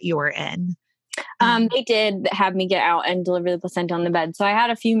study that you were in? They did have me get out and deliver the placenta on the bed. So I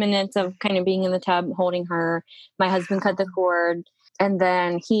had a few minutes of kind of being in the tub, holding her. My husband cut the cord, and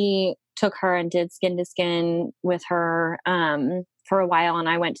then he took her and did skin to skin with her for a while. And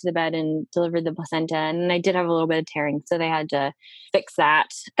I went to the bed and delivered the placenta. And I did have a little bit of tearing, so they had to fix that.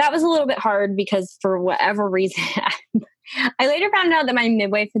 That was a little bit hard because for whatever reason, I later found out that my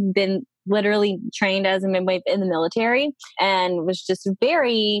midwife had been literally trained as a midwife in the military and was just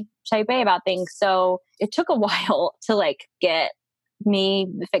very type A about things. So it took a while to like get me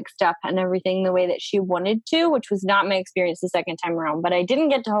fixed up and everything the way that she wanted to, which was not my experience the second time around. But I didn't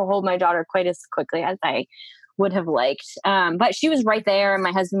get to hold my daughter quite as quickly as I would have liked. But she was right there, and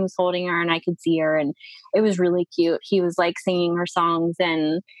my husband was holding her, and I could see her, and it was really cute. He was like singing her songs,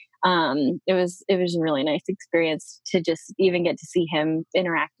 and it was a really nice experience to just even get to see him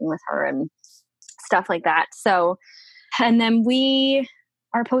interacting with her and stuff like that. So, and then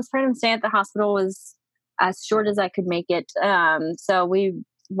our postpartum stay at the hospital was as short as I could make it. So we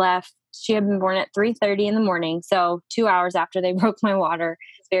left. She had been born at 3:30 in the morning. So 2 hours after they broke my water.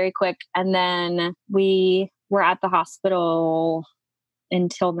 It's very quick. And then we were at the hospital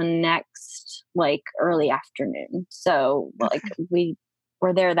until the next like early afternoon. So like we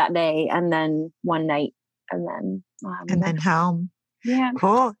were there that day, and then one night, and then home. Yeah.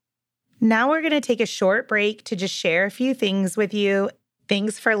 Cool. Now we're going to take a short break to just share a few things with you.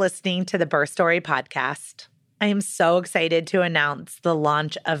 Thanks for listening to the Birth Story podcast. I am so excited to announce the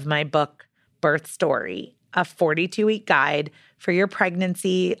launch of my book, Birth Story, a 42-week guide for your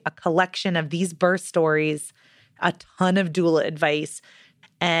pregnancy, a collection of these birth stories, a ton of doula advice,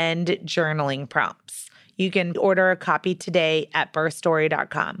 and journaling prompts. You can order a copy today at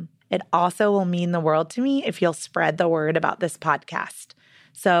birthstory.com. It also will mean the world to me if you'll spread the word about this podcast.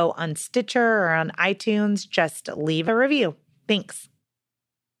 So on Stitcher or on iTunes, just leave a review. Thanks.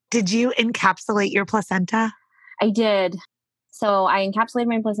 Did you encapsulate your placenta? I did. So I encapsulated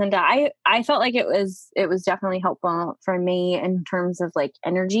my placenta. I felt like it was definitely helpful for me in terms of like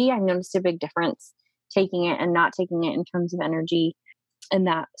energy. I noticed a big difference taking it and not taking it in terms of energy, and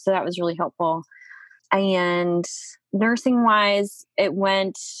that. So that was really helpful. And nursing wise, it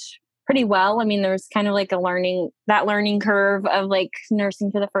went pretty well. I mean, there was kind of like a learning curve of like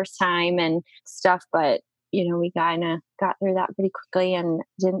nursing for the first time and stuff, but we kind of got through that pretty quickly and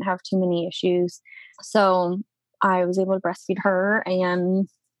didn't have too many issues. So I was able to breastfeed her, and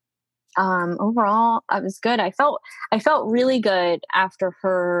overall, I was good. I felt really good after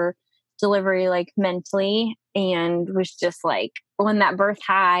her delivery, like mentally, and was just like on that birth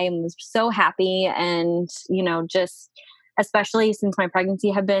high and was so happy. And, just especially since my pregnancy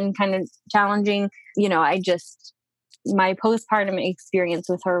had been kind of challenging, my postpartum experience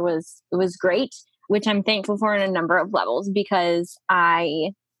with her was great, which I'm thankful for in a number of levels, because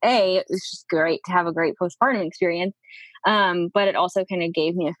it was just great to have a great postpartum experience. But it also kind of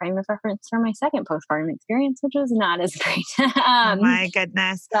gave me a frame of reference for my second postpartum experience, which was not as great. Oh my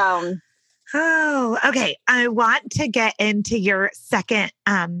goodness. So Oh, okay. I want to get into your second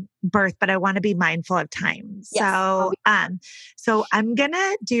birth, but I want to be mindful of time. Yes. So I'm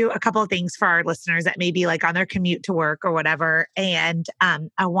gonna do a couple of things for our listeners that may be like on their commute to work or whatever. And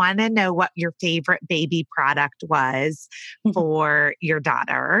I want to know what your favorite baby product was for your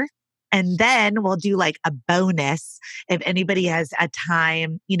daughter. And then we'll do like a bonus if anybody has a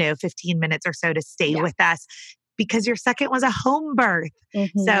time, 15 minutes or so to stay with us, because your second was a home birth.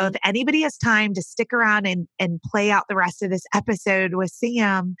 So if anybody has time to stick around and play out the rest of this episode with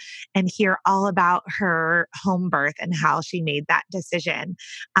Sam and hear all about her home birth and how she made that decision.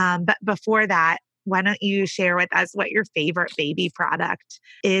 But before that, why don't you share with us what your favorite baby product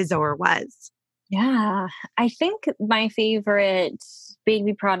is or was? Yeah, I think my favorite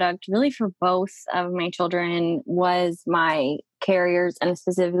baby product really for both of my children was my carriers, and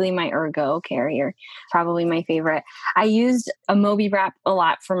specifically my Ergo carrier, probably my favorite. I used a Moby wrap a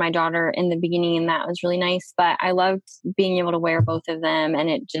lot for my daughter in the beginning, and that was really nice, but I loved being able to wear both of them, and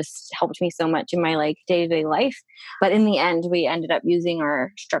it just helped me so much in my day-to-day life. But in the end, we ended up using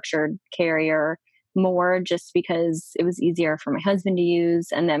our structured carrier more just because it was easier for my husband to use.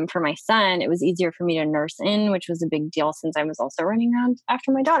 And then for my son, it was easier for me to nurse in, which was a big deal since I was also running around after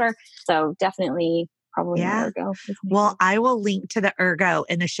my daughter. So definitely probably my Ergo. Well, I will link to the Ergo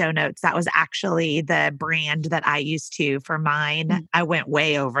in the show notes. That was actually the brand that I used to for mine. I went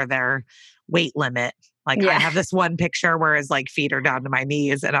way over their weight limit. Like I have this one picture where his feet are down to my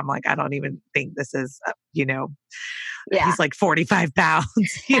knees. And I'm like, I don't even think this is, he's like 45 pounds,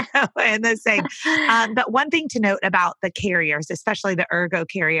 and the same. But one thing to note about the carriers, especially the Ergo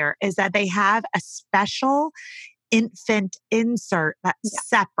carrier, is that they have a special infant insert that's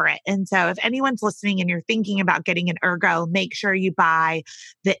separate. And so if anyone's listening and you're thinking about getting an Ergo, make sure you buy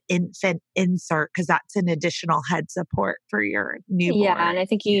the infant insert because that's an additional head support for your newborn. Yeah, and I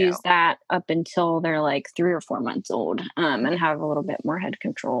think you use that up until they're like 3 or 4 months old, and have a little bit more head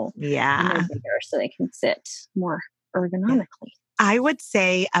control. Yeah. And they're bigger so they can sit more ergonomically. I would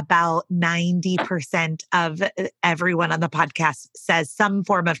say about 90% of everyone on the podcast says some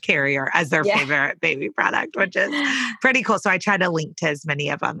form of carrier as their favorite baby product, which is pretty cool. So I try to link to as many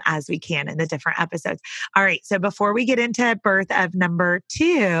of them as we can in the different episodes. All right. So before we get into birth of number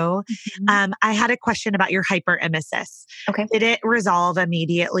 2, I had a question about your hyperemesis. Okay. Did it resolve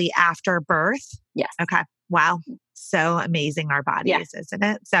immediately after birth? Yes. Okay. Wow. So amazing, our bodies, isn't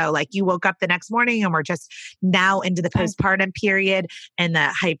it? So you woke up the next morning and we're just now into the postpartum period, and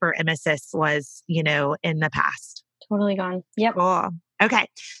the hyperemesis was, in the past. Totally gone. Yep. Cool. Okay.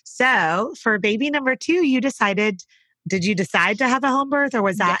 So for baby number 2, did you decide to have a home birth, or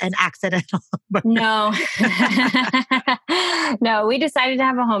was that an accidental birth? No. No, we decided to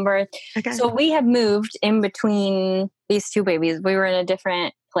have a home birth. Okay. So we had moved in between these 2 babies. We were in a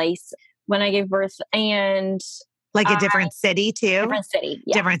different place when I gave birth, and a different city too? Different city.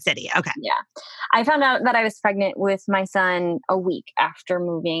 Yeah. Different city. Okay. Yeah. I found out that I was pregnant with my son a week after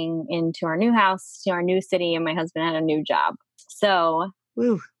moving into our new house, to our new city, and my husband had a new job. So,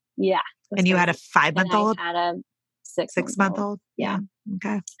 yeah. And you had a 5-month-old? I had a 6-month-old. Yeah.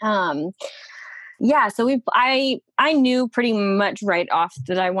 Okay. Yeah. So I knew pretty much right off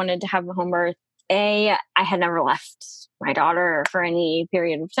that I wanted to have a home birth. I had never left my daughter for any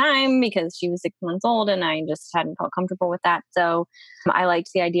period of time because she was 6 months old, and I just hadn't felt comfortable with that. So I liked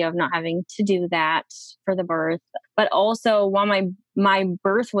the idea of not having to do that for the birth. But also, while my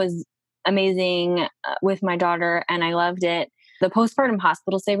birth was amazing with my daughter and I loved it, the postpartum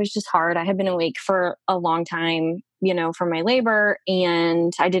hospital stay was just hard. I had been awake for a long time, for my labor,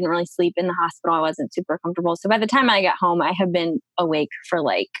 and I didn't really sleep in the hospital. I wasn't super comfortable. So by the time I got home, I had been awake for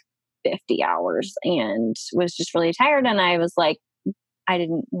 50 hours and was just really tired. And I was like, I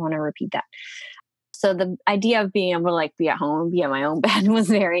didn't want to repeat that. So the idea of being able to be at home and be in my own bed was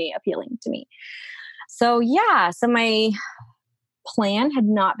very appealing to me. So so my plan had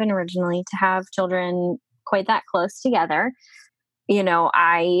not been originally to have children quite that close together.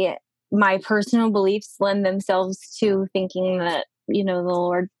 My personal beliefs lend themselves to thinking that, the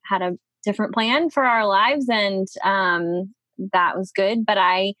Lord had a different plan for our lives, and that was good. But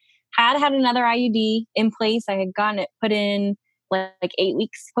I had another IUD in place. I had gotten it put in 8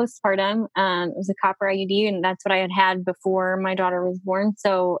 weeks postpartum. It was a copper IUD, and that's what I had before my daughter was born.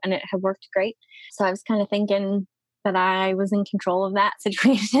 So, and it had worked great. So I was kind of thinking that I was in control of that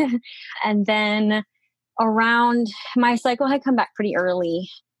situation. And then my cycle had come back pretty early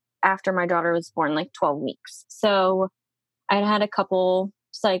after my daughter was born, 12 weeks. So I'd had a couple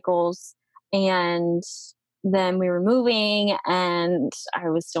cycles, and then we were moving, and I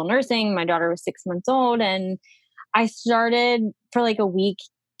was still nursing. My daughter was 6 months old, and I started for a week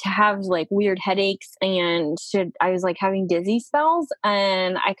to have like weird headaches and I was like having dizzy spells,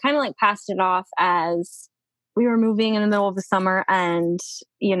 and I kind of like passed it off as we were moving in the middle of the summer, and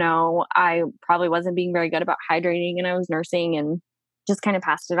I probably wasn't being very good about hydrating, and I was nursing and just kind of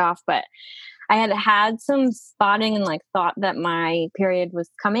passed it off. But I had some spotting and like thought that my period was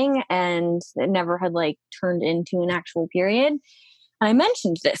coming, and it never had like turned into an actual period. And I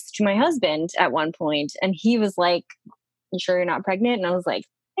mentioned this to my husband at one point, and he was like, "You sure you're not pregnant?" And I was like,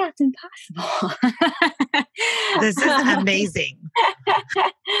 "That's impossible." This is amazing.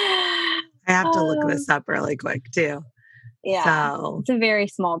 I have to look this up really quick too. Yeah. So it's a very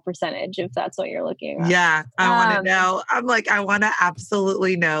small percentage if that's what you're looking at. Yeah. I want to know. I'm like, I want to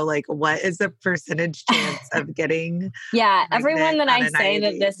absolutely know, like, what is the percentage chance of getting Yeah. Everyone that I on an say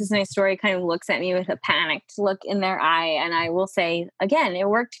that IUD? this is my story kind of looks at me with a panicked look in their eye. And I will say, again, it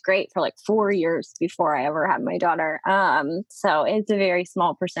worked great for like 4 years before I ever had my daughter. So it's a very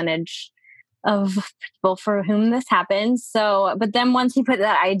small percentage of people for whom this happens. So, but then once he put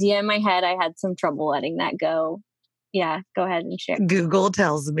that idea in my head, I had some trouble letting that go. Yeah, go ahead and share. Google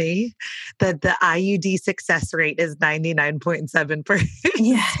tells me that the IUD success rate is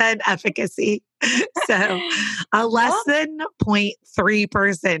 99.7% efficacy. So a less than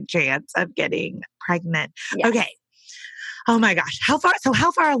 0.3% chance of getting pregnant. Yes. Okay. Oh my gosh. How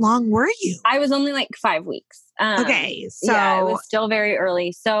far along were you? I was only like 5 weeks. Okay. So yeah, it was still very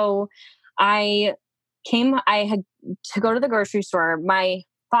early. So I had to go to the grocery store. My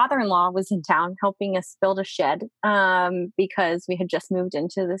father-in-law was in town helping us build a shed because we had just moved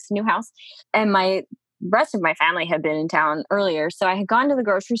into this new house, and my rest of my family had been in town earlier. So I had gone to the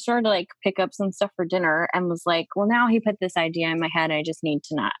grocery store to like pick up some stuff for dinner, and was like, well, now he put this idea in my head. I just need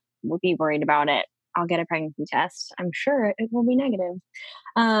to not be worried about it. I'll get a pregnancy test. I'm sure it will be negative.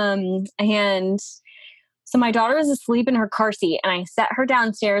 And so my daughter was asleep in her car seat, and I set her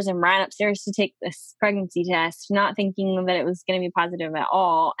downstairs and ran upstairs to take this pregnancy test, not thinking that it was going to be positive at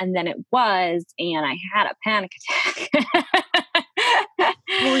all. And then it was, and I had a panic attack.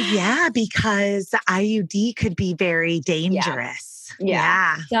 Well, yeah, because the IUD could be very dangerous.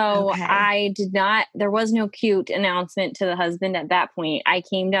 Yeah. So Okay. I did not, there was no cute announcement to the husband at that point. I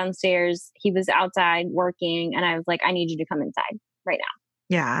came downstairs. He was outside working, and I was like, I need you to come inside right now.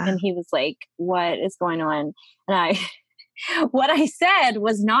 Yeah. And he was like, what is going on? And what I said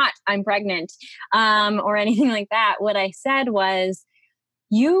was not, I'm pregnant, or anything like that. What I said was,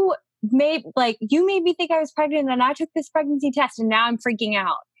 you made me think I was pregnant, and I took this pregnancy test, and now I'm freaking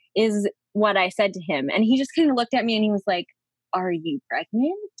out, is what I said to him. And he just kind of looked at me, and he was like, are you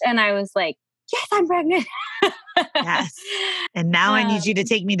pregnant? And I was like, yes, I'm pregnant. Yes. And now I need you to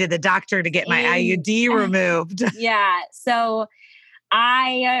take me to the doctor to get my IUD removed. Yeah. So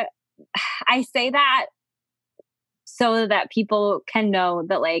I say that so that people can know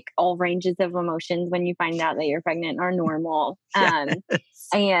that like all ranges of emotions when you find out that you're pregnant are normal. Yes.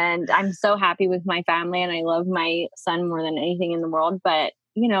 And I'm so happy with my family, and I love my son more than anything in the world. But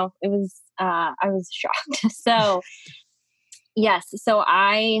it was I was shocked. So yes, so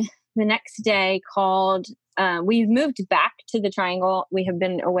I the next day called. We've moved back to the Triangle. We have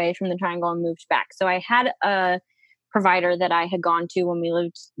been away from the Triangle and moved back. So I had a provider that I had gone to when we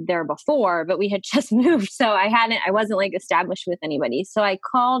lived there before, but we had just moved. So I wasn't like established with anybody. So I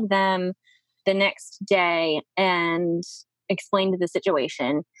called them the next day and explained the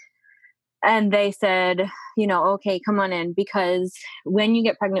situation. And they said, okay, come on in, because when you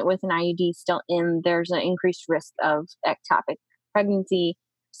get pregnant with an IUD still in, there's an increased risk of ectopic pregnancy.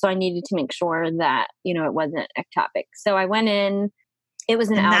 So I needed to make sure that, it wasn't ectopic. So I went in. It was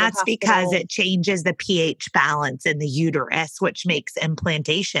an And out of that's hospital. because it changes the pH balance in the uterus, which makes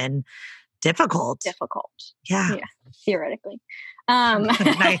implantation difficult. Yeah. Theoretically.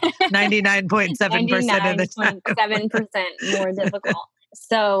 99.7% of the time. 99.7% more difficult.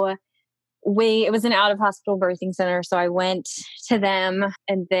 So it was an out of hospital birthing center. So I went to them,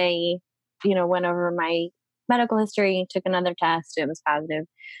 and they, went over my medical history, took another test. It was positive.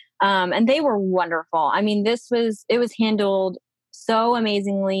 And they were wonderful. I mean, it was handled so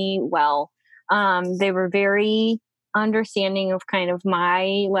amazingly well. They were very understanding of kind of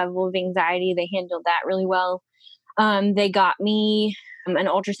my level of anxiety. They handled that really well. They got me an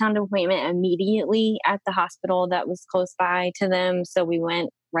ultrasound appointment immediately at the hospital that was close by to them. So we went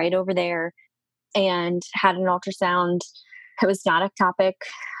right over there and had an ultrasound. It was not ectopic.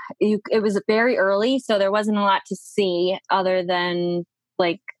 It was very early, so there wasn't a lot to see other than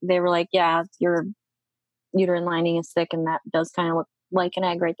like they were like, yeah, your uterine lining is thick, and that does kind of look like an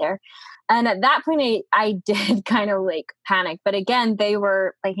egg right there. And at that point, I did kind of like panic. But again, they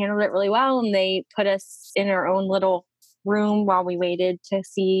handled it really well, and they put us in our own little room while we waited to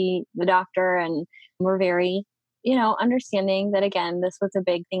see the doctor, and were very, understanding that, again, this was a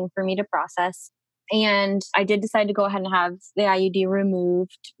big thing for me to process. And I did decide to go ahead and have the IUD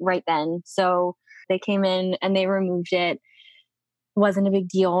removed right then. So they came in and they removed it. Wasn't a big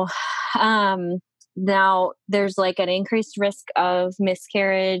deal. Now there's like an increased risk of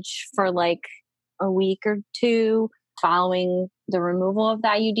miscarriage for like a week or two following the removal of the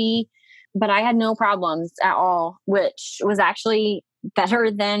IUD, but I had no problems at all, which was actually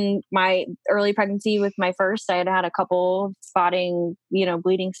better than my early pregnancy with my first. I had had a couple spotting,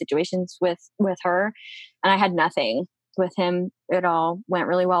 bleeding situations with her, and I had nothing with him. It all went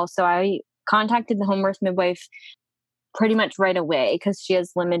really well. So I contacted the home birth midwife pretty much right away because she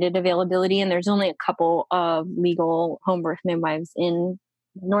has limited availability, and there's only a couple of legal home birth midwives in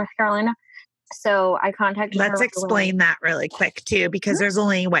North Carolina. So I contacted her. Let's explain that really quick too, because there's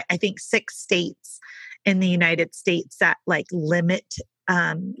only I think 6 states in the United States that like limit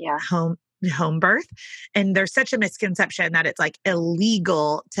home birth. And there's such a misconception that it's like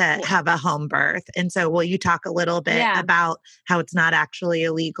illegal to have a home birth. And so will you talk a little bit about how it's not actually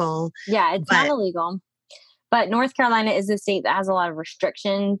illegal? Yeah, it's not illegal. But North Carolina is a state that has a lot of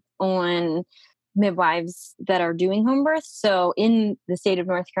restrictions on midwives that are doing home births. So in the state of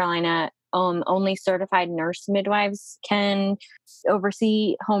North Carolina, only certified nurse midwives can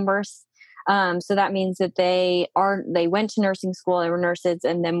oversee home births. So that means that they went to nursing school, they were nurses,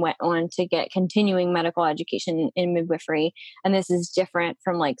 and then went on to get continuing medical education in midwifery. And this is different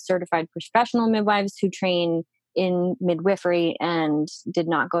from like certified professional midwives who train in midwifery and did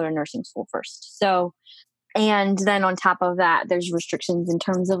not go to nursing school first. So, and then on top of that, there's restrictions in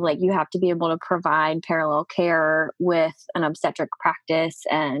terms of like, you have to be able to provide parallel care with an obstetric practice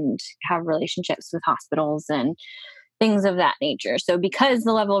and have relationships with hospitals and things of that nature. So because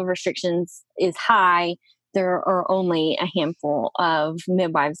the level of restrictions is high, there are only a handful of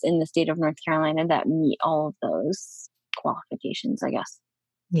midwives in the state of North Carolina that meet all of those qualifications, I guess.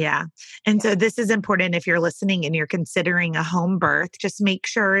 Yeah. And so this is important if you're listening and you're considering a home birth, just make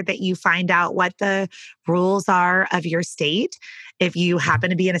sure that you find out what the rules are of your state. If you happen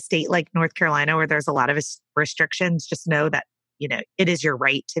to be in a state like North Carolina where there's a lot of restrictions, just know that it is your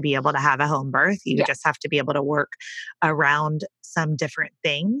right to be able to have a home birth. You just have to be able to work around some different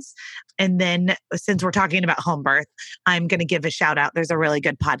things. And then since we're talking about home birth, I'm going to give a shout out. There's a really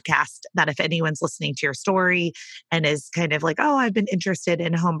good podcast that if anyone's listening to your story and is kind of like, oh, I've been interested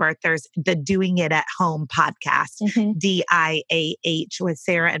in home birth, there's the Doing It at Home podcast, DIAH, with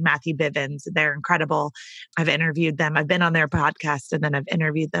Sarah and Matthew Bivens. They're incredible. I've interviewed them. I've been on their podcast and then I've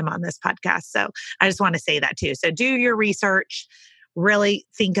interviewed them on this podcast. So I just want to say that too. So do your research. Really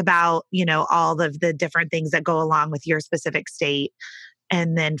think about, all of the different things that go along with your specific state,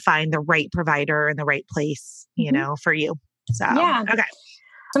 and then find the right provider in the right place, for you. So, okay.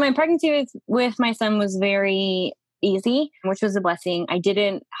 So my pregnancy with my son was very easy, which was a blessing. I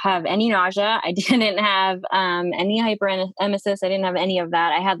didn't have any nausea. I didn't have any hyperemesis. I didn't have any of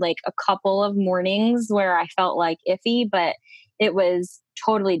that. I had like a couple of mornings where I felt like iffy, but it was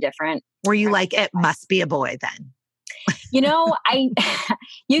totally different. Were you like, it must be a boy then? You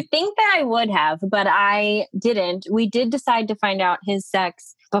think that I would have, but I didn't. We did decide to find out his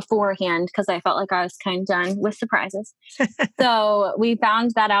sex beforehand because I felt like I was kind of done with surprises. So we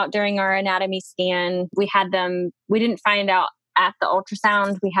found that out during our anatomy scan. We didn't find out at the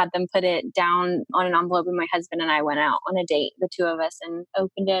ultrasound. We had them put it down on an envelope, and my husband and I went out on a date, the two of us, and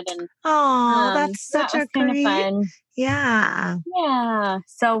opened it. And that's such a kind of fun. Yeah. Yeah.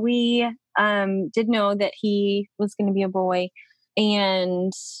 So we did know that he was going to be a boy,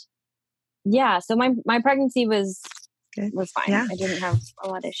 and so my pregnancy was fine. Yeah. I didn't have a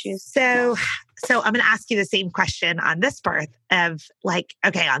lot of issues. So I'm going to ask you the same question on this birth of like,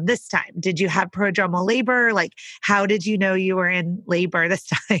 okay, on this time, did you have prodromal labor? Like, how did you know you were in labor this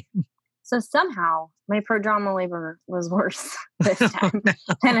time? So somehow my prodromal labor was worse this time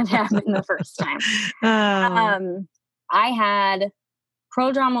than it had been the first time. I had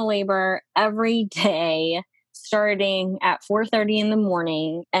prodromal labor every day, starting at 4:30 in the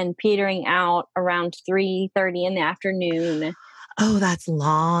morning and petering out around 3:30 in the afternoon. Oh, that's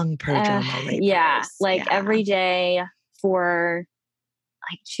long prodromal labor. Yeah, every day for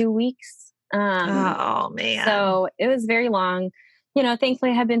like 2 weeks. Oh man! So it was very long.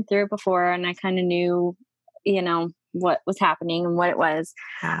 Thankfully I had been through it before, and I kind of knew, what was happening and what it was.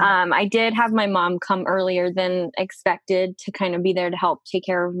 Yeah. I did have my mom come earlier than expected to kind of be there to help take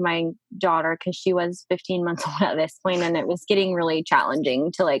care of my daughter, because she was 15 months old at this point, and it was getting really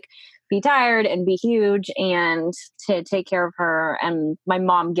challenging to like be tired and be huge and to take care of her. And my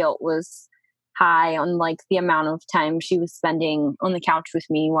mom guilt was high on like the amount of time she was spending on the couch with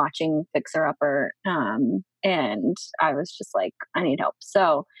me watching Fixer Upper. And I was just like, I need help.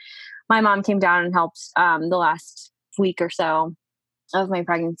 So my mom came down and helped the last week or so of my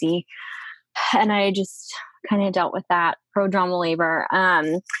pregnancy. And I just kind of dealt with that prodromal labor.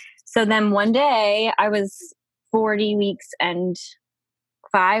 So then one day I was 40 weeks and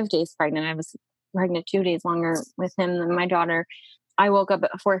 5 days pregnant. I was pregnant 2 days longer with him than my daughter. I woke up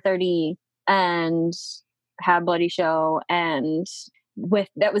at 4:30 and had bloody show, and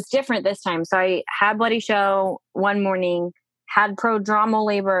that was different this time. So I had bloody show one morning, had prodromal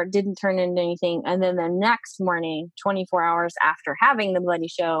labor, didn't turn into anything. And then the next morning, 24 hours after having the bloody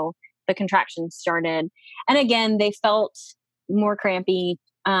show, the contractions started. And again, they felt more crampy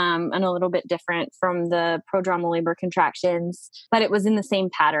and a little bit different from the prodromal labor contractions, but it was in the same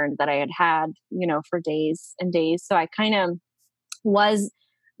pattern that I had, for days and days. So I kind of was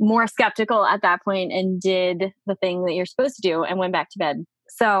more skeptical at that point and did the thing that you're supposed to do and went back to bed.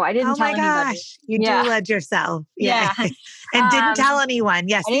 So I didn't tell anybody. Oh my gosh, you doulaed yourself. Yeah. And didn't tell anyone.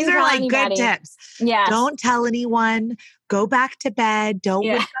 Yes, these are like good tips. Yeah. Don't tell anyone. Go back to bed. Don't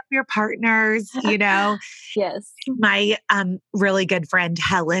wake up your partners, Yes. My really good friend,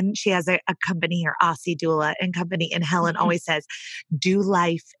 Helen, she has a company, her Aussie Doula and company. And Helen always says, do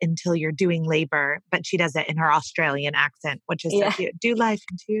life until you're doing labor. But she does it in her Australian accent, which is so cute. Do life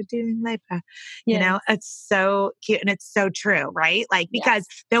until you're doing labor. It's so cute. And it's so true, right? Like, because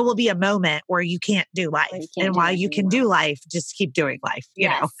there will be a moment where you can't do life. And while you can do life, just keep doing life, you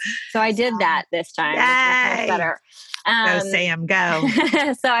know? So I did that this time. Yay. Better. Go Sam, go.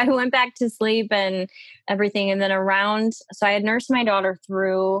 So I went back to sleep and everything. And then so I had nursed my daughter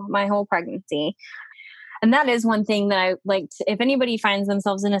through my whole pregnancy. And that is one thing that I like if anybody finds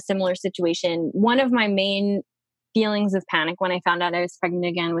themselves in a similar situation, one of my main feelings of panic when I found out I was pregnant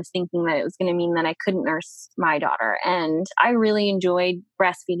again was thinking that it was going to mean that I couldn't nurse my daughter. And I really enjoyed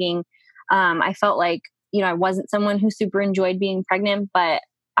breastfeeding. I felt like, I wasn't someone who super enjoyed being pregnant, but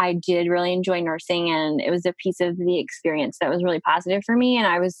I did really enjoy nursing, and it was a piece of the experience that was really positive for me. And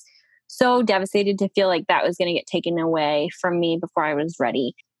I was so devastated to feel like that was going to get taken away from me before I was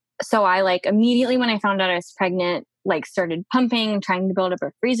ready. So I immediately when I found out I was pregnant, started pumping, trying to build up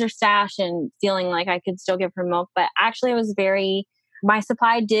a freezer stash and feeling like I could still give her milk. But actually my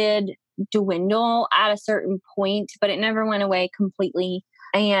supply did dwindle at a certain point, but it never went away completely.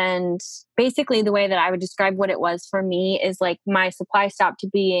 And basically the way that I would describe what it was for me is my supply stopped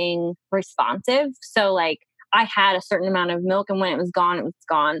being responsive. So I had a certain amount of milk, and when it was gone, it was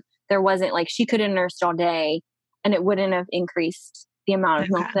gone. There wasn't she could have nursed all day and it wouldn't have increased the amount of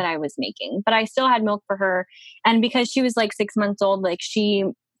milk that I was making, but I still had milk for her. And because she was 6 months old, she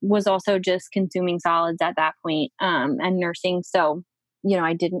was also just consuming solids at that point, and nursing. So,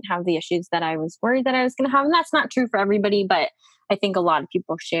 I didn't have the issues that I was worried that I was going to have. And that's not true for everybody, but I think a lot of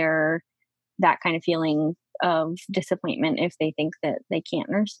people share that kind of feeling of disappointment if they think that they can't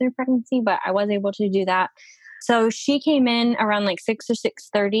nurse through pregnancy, but I was able to do that. So she came in around 6 or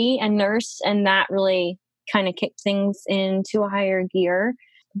 6:30 and nursed, and that really kind of kicked things into a higher gear.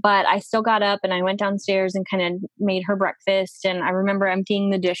 But I still got up and I went downstairs and kind of made her breakfast. And I remember emptying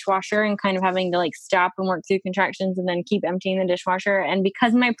the dishwasher and kind of having to stop and work through contractions and then keep emptying the dishwasher. And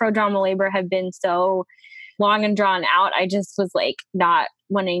because my prodromal labor had been so long and drawn out, I just was not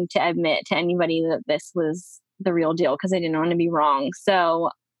wanting to admit to anybody that this was the real deal because I didn't want to be wrong.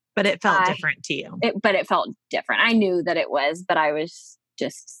 So, but it felt different to you. It felt different. I knew that it was, but I was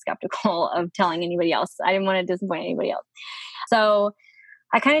just skeptical of telling anybody else. I didn't want to disappoint anybody else. So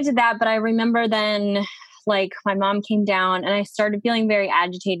I kind of did that, but I remember then my mom came down and I started feeling very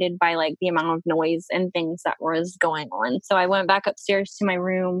agitated by the amount of noise and things that was going on. So I went back upstairs to my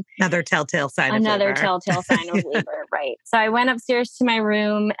room. Another telltale sign of labor. Right. So I went upstairs to my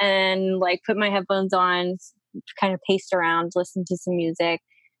room and put my headphones on, kind of paced around, listened to some music.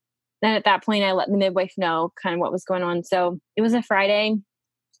 Then at that point, I let the midwife know kind of what was going on. So it was a Friday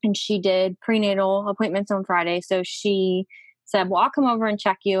and she did prenatal appointments on Friday. So she said, well, I'll come over and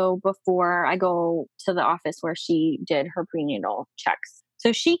check you before I go to the office where she did her prenatal checks.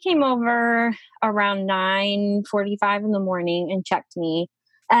 So she came over around 9:45 in the morning and checked me.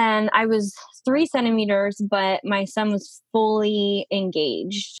 And I was 3 centimeters, but my son was fully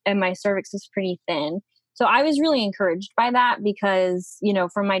engaged and my cervix was pretty thin. So I was really encouraged by that because,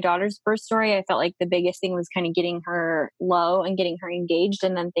 from my daughter's birth story, I felt like the biggest thing was kind of getting her low and getting her engaged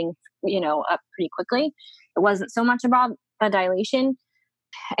and then things, up pretty quickly. It wasn't so much about a dilation.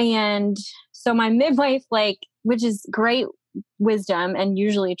 And so my midwife, which is great wisdom and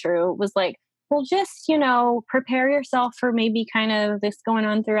usually true, was well, just, prepare yourself for maybe kind of this going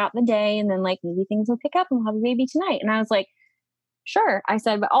on throughout the day. And then like maybe things will pick up and we'll have a baby tonight. And I was like, sure. I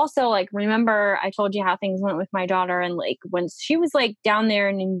said, but also like, remember I told you how things went with my daughter. And like when she was like down there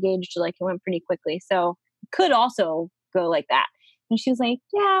and engaged, like it went pretty quickly. So could also go like that. And she was like,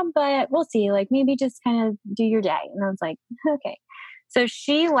 yeah, but we'll see. Like maybe just kind of do your day. And I was like, okay. So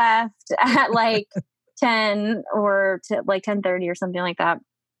she left at like 10 or to like 10:30 or something like that.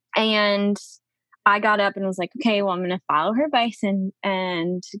 And I got up and was like, okay, well, I'm going to follow her advice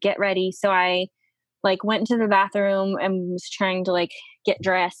and get ready. So I like went to the bathroom and was trying to like get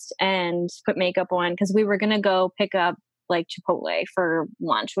dressed and put makeup on because we were going to go pick up like Chipotle for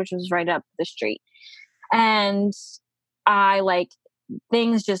lunch, which was right up the street. And I like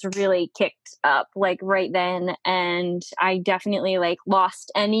things just really kicked up like right then. And I definitely like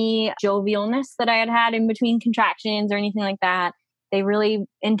lost any jovialness that I had in between contractions or anything like that. They really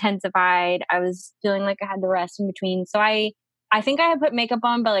intensified. I was feeling like I had to rest in between. So I think I had put makeup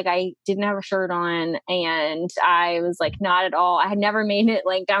on, but like I didn't have a shirt on and I was like not at all. I had never made it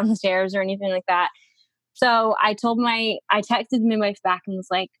like down the stairs or anything like that. So I texted the midwife back and was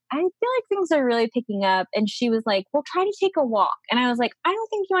like, I feel like things are really picking up. And she was like, well, try to take a walk. And I was like, I don't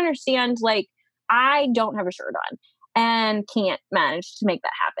think you understand. Like, I don't have a shirt on and can't manage to make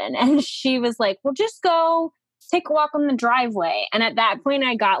that happen. And she was like, well, just go take a walk on the driveway. And at that point,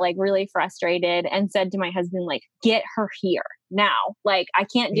 I got like really frustrated and said to my husband, like, get her here now. Like, I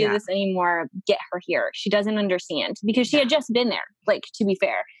can't do this anymore. Get her here. She doesn't understand because she had just been there, like, to be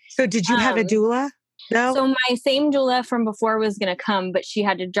fair. So did you have a doula? No. So my same doula from before was going to come, but she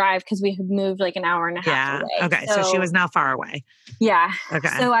had to drive because we had moved like an hour and a half away. Okay. So she was now far away. Yeah. Okay.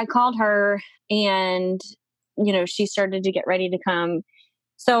 So I called her and, she started to get ready to come.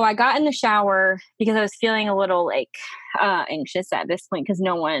 So I got in the shower because I was feeling a little like anxious at this point because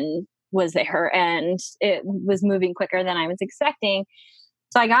no one was there and it was moving quicker than I was expecting.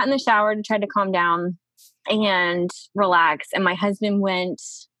 So I got in the shower to try to calm down and relax. And my husband went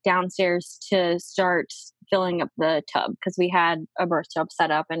downstairs to start filling up the tub because we had a birth tub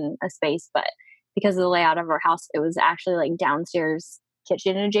set up in a space, but because of the layout of our house, it was actually like downstairs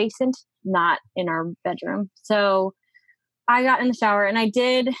kitchen adjacent, not in our bedroom. So I got in the shower and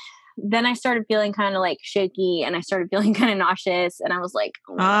then I started feeling kind of like shaky and I started feeling kind of nauseous and I was like,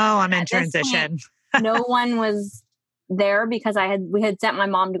 oh I'm in transition. No one was there because we had sent my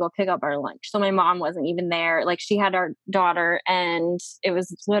mom to go pick up our lunch. So my mom wasn't even there. Like she had our daughter and it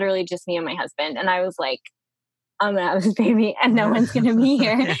was literally just me and my husband. And I was like, I'm going to have this baby and no one's going to be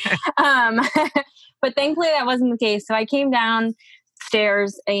here. But thankfully that wasn't the case. So I came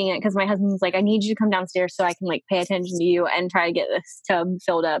downstairs and because my husband was like, I need you to come downstairs so I can like pay attention to you and try to get this tub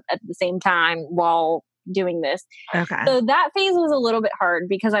filled up at the same time while doing this. Okay. So that phase was a little bit hard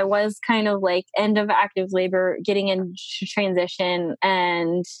because I was kind of like end of active labor, getting into transition.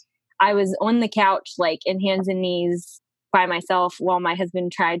 And I was on the couch, like in hands and knees by myself while my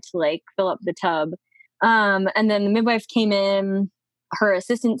husband tried to like fill up the tub. And then the midwife came in, her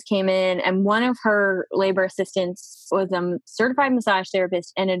assistants came in, and one of her labor assistants was a certified massage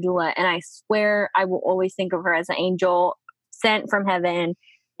therapist and a doula. And I swear I will always think of her as an angel sent from heaven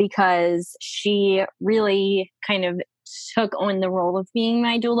because she really kind of took on the role of being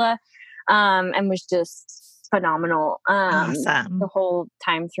my doula and was just phenomenal awesome. The whole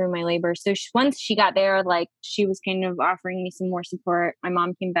time through my labor. So once she got there, like she was kind of offering me some more support. My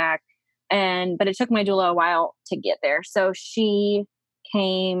mom came back. But it took my doula a while to get there. So she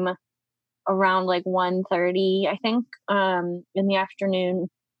came around like 1:30, I think, in the afternoon.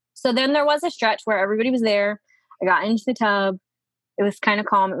 So then there was a stretch where everybody was there. I got into the tub. It was kind of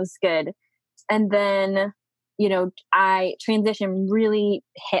calm. It was good. And then, I transition really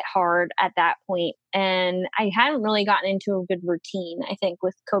hit hard at that point. And I hadn't really gotten into a good routine, I think,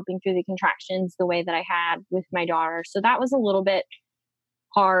 with coping through the contractions the way that I had with my daughter. So that was a little bit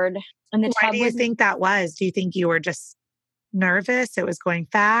hard. And why do you think that was? Do you think you were just nervous? It was going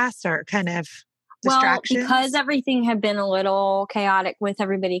fast or kind of distractions? Well, because everything had been a little chaotic with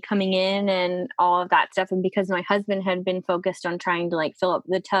everybody coming in and all of that stuff. And because my husband had been focused on trying to like fill up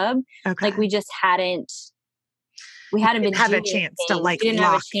the tub, like we just hadn't been have a chance to like we didn't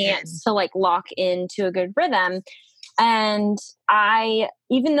have a chance to like lock into a good rhythm. And I,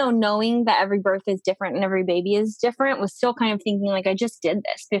 even though knowing that every birth is different and every baby is different, was still kind of thinking like, I just did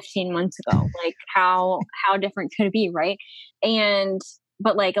this 15 months ago. Like how different could it be? Right.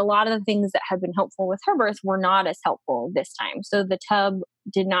 But like a lot of the things that have been helpful with her birth were not as helpful this time. So the tub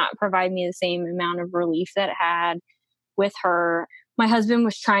did not provide me the same amount of relief that it had with her. My husband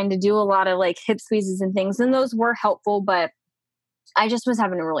was trying to do a lot of like hip squeezes and things, and those were helpful, but I just was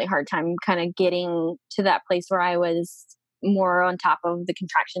having a really hard time kind of getting to that place where I was more on top of the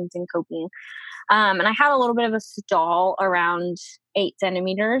contractions and coping. And I had a little bit of a stall around 8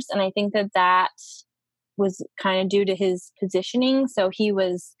 centimeters. And I think that was kind of due to his positioning. So he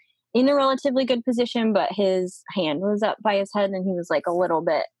was in a relatively good position, but his hand was up by his head and he was like a little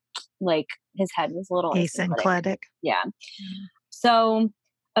bit like his head was a little asynclitic. Yeah. So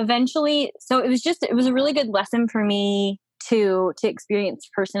eventually, it was a really good lesson for me to experience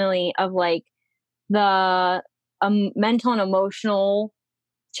personally of like the mental and emotional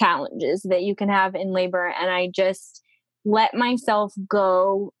challenges that you can have in labor. And I just let myself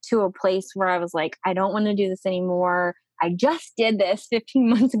go to a place where I was like, I don't want to do this anymore. I just did this 15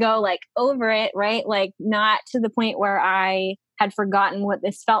 months ago, like over it, right? Like not to the point where I had forgotten what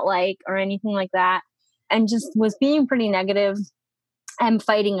this felt like or anything like that. And just was being pretty negative and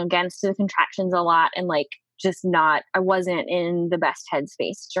fighting against the contractions a lot. And like, I wasn't in the best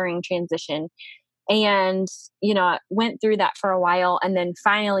headspace during transition. And, I went through that for a while and then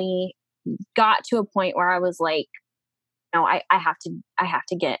finally got to a point where I was like, I have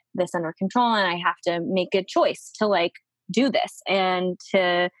to get this under control and I have to make a choice to like do this and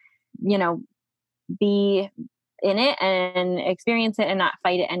to, be in it and experience it and not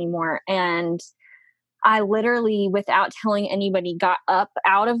fight it anymore. And I literally, without telling anybody, got up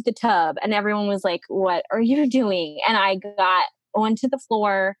out of the tub and everyone was like, what are you doing? And I got onto the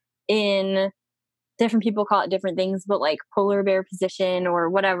floor in different people call it different things, but like polar bear position or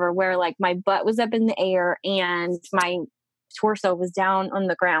whatever, where like my butt was up in the air and my torso was down on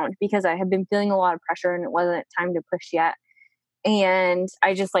the ground because I had been feeling a lot of pressure and it wasn't time to push yet. And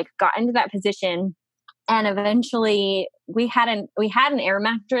I just like got into that position. And eventually we had an air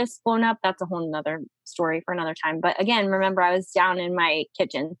mattress blown up. That's a whole nother story for another time. But again, remember I was down in my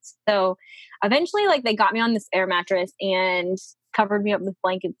kitchen. So eventually like they got me on this air mattress and covered me up with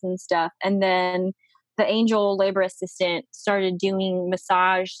blankets and stuff. And then the angel labor assistant started doing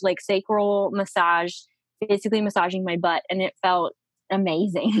massage, like sacral massage, basically massaging my butt. And it felt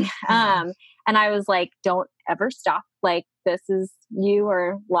amazing. And I was like, don't ever stop. Like you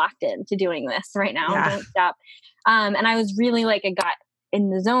are locked into doing this right now. Yeah. Don't stop. And I was really like, I got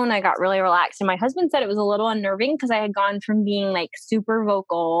in the zone. I got really relaxed. And my husband said it was a little unnerving because I had gone from being like super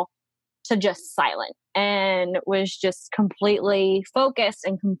vocal to just silent and was just completely focused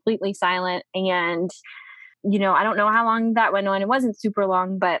and completely silent. And, I don't know how long that went on. It wasn't super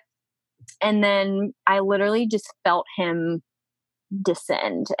long, and then I literally just felt him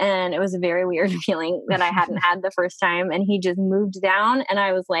descend. And it was a very weird feeling that I hadn't had the first time. And he just moved down and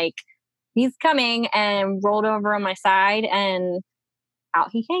I was like, he's coming, and rolled over on my side and out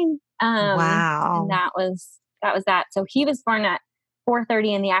he came. Wow. And that was that. So he was born at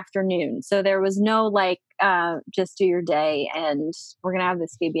 4:30 in the afternoon. So there was no like, just do your day and we're going to have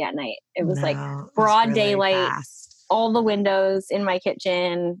this baby at night. It was like broad really daylight, fast. All the windows in my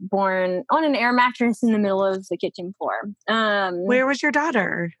kitchen, born on an air mattress in the middle of the kitchen floor. Where was your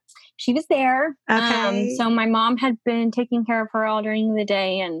daughter? She was there. Okay. So my mom had been taking care of her all during the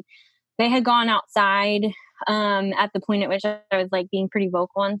day and they had gone outside at the point at which I was like being pretty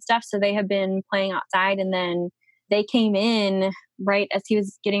vocal and stuff. So they had been playing outside and then they came in right as he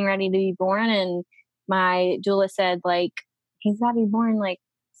was getting ready to be born. And my doula said like, he's about to be born, like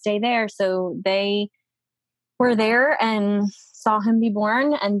stay there. So they were there and saw him be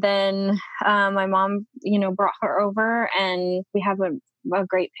born. And then my mom, brought her over and we have a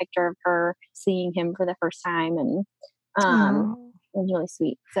great picture of her seeing him for the first time. And it was really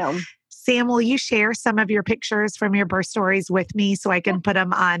sweet. So Sam, will you share some of your pictures from your birth stories with me so I can put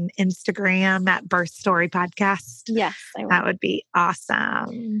them on Instagram at Birth Story Podcast? Yes, I will. That would be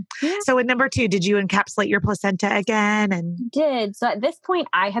awesome. Yeah. So in number 2, did you encapsulate your placenta again? And did. So at this point,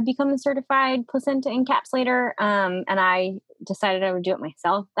 I had become a certified placenta encapsulator, and I decided I would do it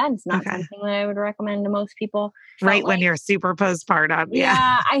myself. That is not something that I would recommend to most people. Right when you're super postpartum.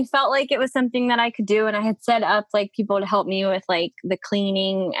 Yeah, I felt like it was something that I could do. And I had set up like people to help me with like the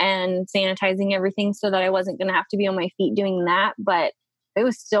cleaning and sanitizing everything so that I wasn't going to have to be on my feet doing that. But it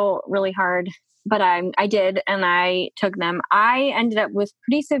was still really hard. But I did, and I took them. I ended up with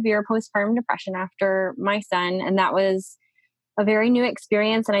pretty severe postpartum depression after my son. And that was a very new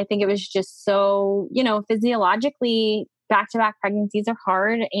experience. And I think it was just so, physiologically, back-to-back pregnancies are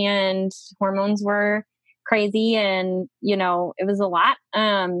hard and hormones were crazy. And, it was a lot.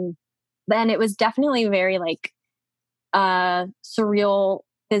 And it was definitely very like surreal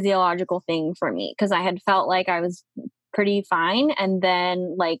physiological thing for me because I had felt like I was pretty fine. And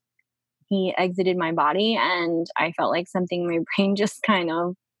then like he exited my body and I felt like something in my brain just kind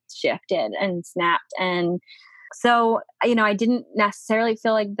of shifted and snapped. And So, I didn't necessarily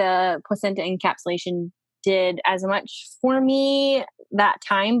feel like the placenta encapsulation did as much for me that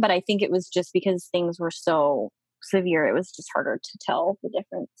time, but I think it was just because things were so severe. It was just harder to tell the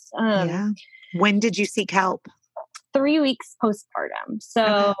difference. Yeah. When did you seek help? 3 weeks postpartum. Okay.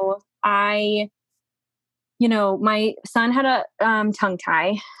 So my son had a tongue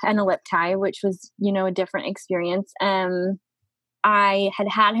tie and a lip tie, which was, a different experience. I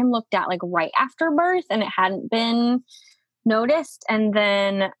had him looked at like right after birth and it hadn't been noticed. And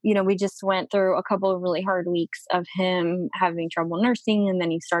then, we just went through a couple of really hard weeks of him having trouble nursing. And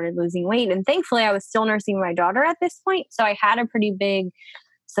then he started losing weight. And thankfully, I was still nursing my daughter at this point. So I had a pretty big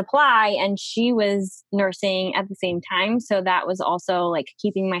supply and she was nursing at the same time. So that was also like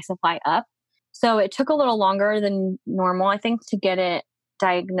keeping my supply up. So it took a little longer than normal, I think, to get it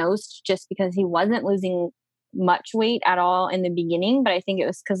diagnosed just because he wasn't losing much weight at all in the beginning. But I think it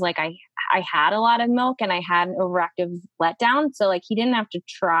was because like I had a lot of milk and I had an overactive letdown. So like he didn't have to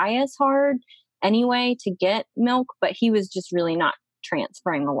try as hard anyway to get milk, but he was just really not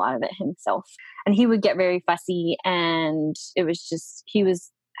transferring a lot of it himself. And he would get very fussy and it was just, he was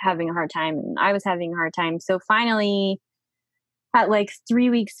having a hard time and I was having a hard time. So finally, at like 3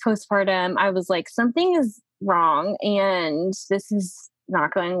 weeks postpartum, I was like, something is wrong and this is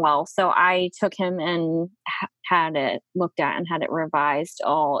not going well. So I took him and had it looked at and had it revised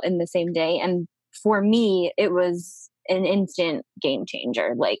all in the same day. And for me, it was an instant game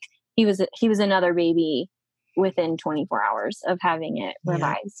changer. Like he was another baby within 24 hours of having it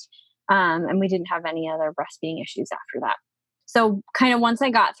revised. And we didn't have any other breastfeeding issues after that. So kind of once I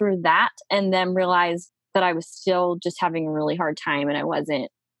got through that and then realized that I was still just having a really hard time and I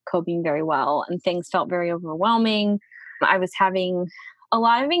wasn't coping very well and things felt very overwhelming. I was having a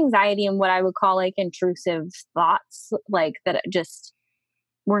lot of anxiety and what I would call like intrusive thoughts, like that just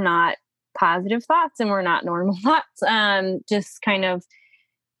were not positive thoughts and were not normal thoughts. Just kind of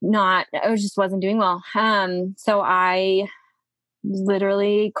I just wasn't doing well. So I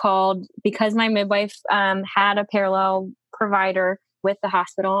literally called because my midwife had a parallel provider with the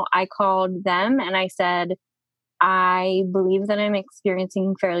hospital. I called them and I said, I believe that I'm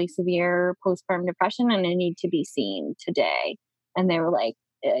experiencing fairly severe postpartum depression and I need to be seen today. And they were like,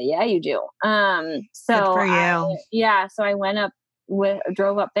 yeah, you do. So Good for you. So I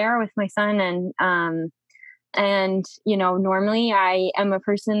drove up there with my son and normally I am a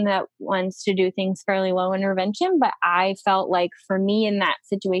person that wants to do things fairly low intervention, but I felt like for me in that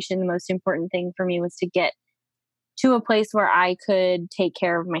situation, the most important thing for me was to get to a place where I could take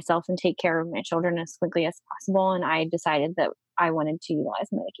care of myself and take care of my children as quickly as possible. And I decided that I wanted to utilize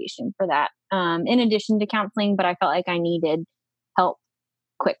medication for that, in addition to counseling, but I felt like I needed help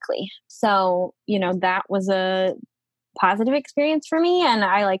quickly. So, that was a positive experience for me. And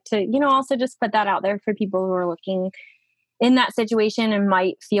I like to, also just put that out there for people who are looking in that situation and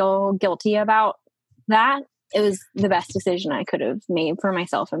might feel guilty about that. It was the best decision I could have made for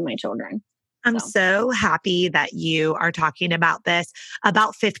myself and my children. I'm so happy that you are talking about this.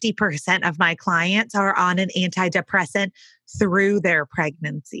 About 50% of my clients are on an antidepressant through their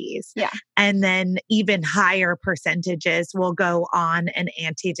pregnancies. Yeah. And then even higher percentages will go on an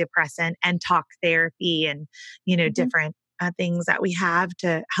antidepressant and talk therapy and, different things that we have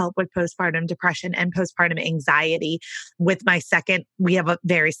to help with postpartum depression and postpartum anxiety. With my second, we have a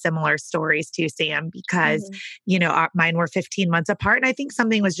very similar stories too, Sam, because, mine were 15 months apart. And I think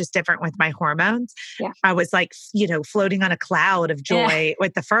something was just different with my hormones. Yeah. I was like, floating on a cloud of joy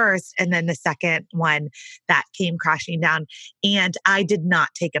with the first. And then the second one that came crashing down. And I did not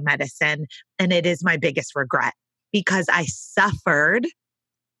take a medicine. And it is my biggest regret because I suffered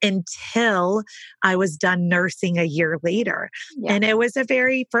until I was done nursing a year later. Yeah. And it was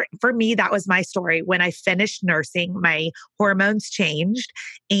for me, that was my story. When I finished nursing, my hormones changed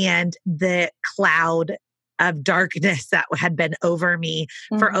and the cloud of darkness that had been over me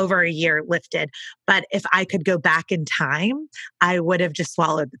for over a year lifted. But if I could go back in time, I would have just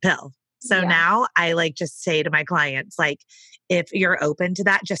swallowed the pill. So now I just say to my clients, if you're open to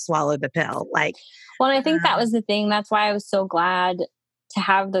that, just swallow the pill. Well, I think that was the thing. That's why I was so glad to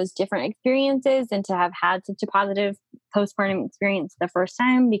have those different experiences and to have had such a positive postpartum experience the first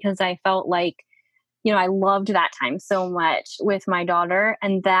time, because I felt like, I loved that time so much with my daughter,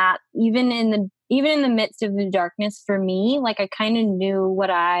 and that even in the midst of the darkness for me, I kind of knew what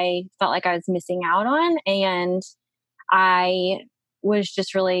I felt like I was missing out on. And I was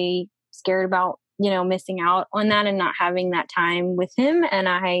just really scared about, missing out on that and not having that time with him. And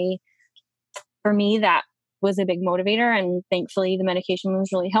for me, that was a big motivator, and thankfully the medication was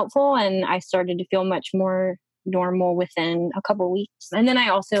really helpful and I started to feel much more normal within a couple of weeks. And then I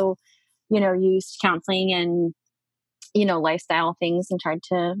also, used counseling and lifestyle things and tried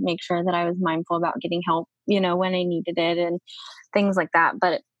to make sure that I was mindful about getting help, when I needed it and things like that.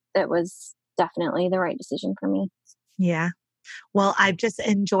 But it was definitely the right decision for me. Yeah. Well, I've just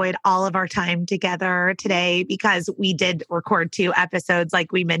enjoyed all of our time together today because we did record 2 episodes.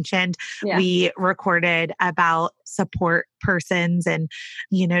 Like we mentioned, we recorded about support persons and,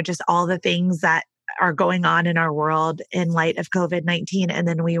 just all the things that are going on in our world in light of COVID-19. And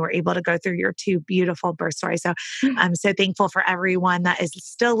then we were able to go through your 2 beautiful birth stories. So I'm so thankful for everyone that is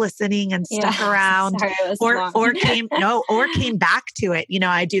still listening and stuck around or came back to it.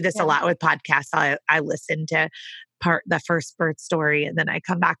 I do this a lot with podcasts. I listen to the first birth story, and then I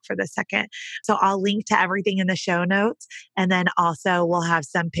come back for the second. So I'll link to everything in the show notes. And then also we'll have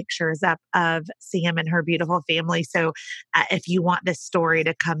some pictures up of Sam and her beautiful family. So if you want this story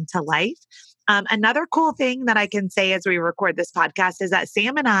to come to life. Another cool thing that I can say as we record this podcast is that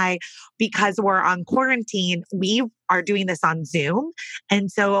Sam and I, because we're on quarantine, we are doing this on Zoom. And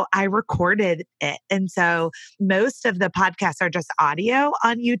so I recorded it. And so most of the podcasts are just audio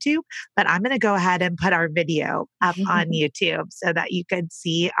on YouTube, but I'm going to go ahead and put our video up on YouTube so that you could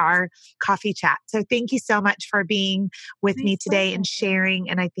see our coffee chat. So thank you so much for being with me today and sharing.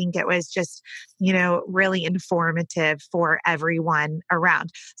 And I think it was just, really informative for everyone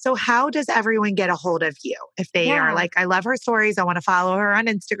around. So how does everyone get a hold of you? If they are like, I love her stories, I want to follow her on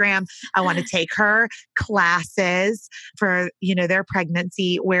Instagram, I want to take her classes for, their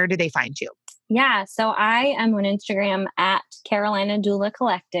pregnancy, where do they find you? Yeah. So I am on Instagram at Carolina Doula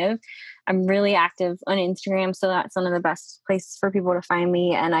Collective. I'm really active on Instagram. So that's one of the best places for people to find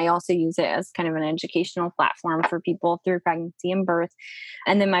me. And I also use it as kind of an educational platform for people through pregnancy and birth.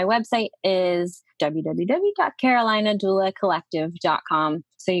 And then my website is www.carolinadoulacollective.com.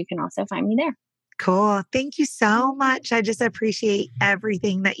 So you can also find me there. Cool. Thank you so much. I just appreciate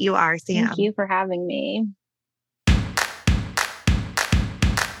everything that you are, Sam. Thank you for having me.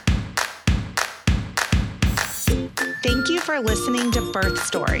 Thank you for listening to Birth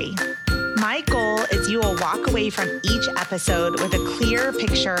Story. My goal is you will walk away from each episode with a clear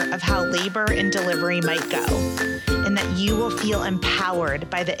picture of how labor and delivery might go, and that you will feel empowered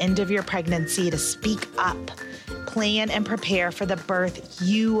by the end of your pregnancy to speak up, plan and prepare for the birth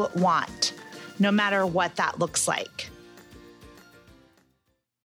you want, no matter what that looks like.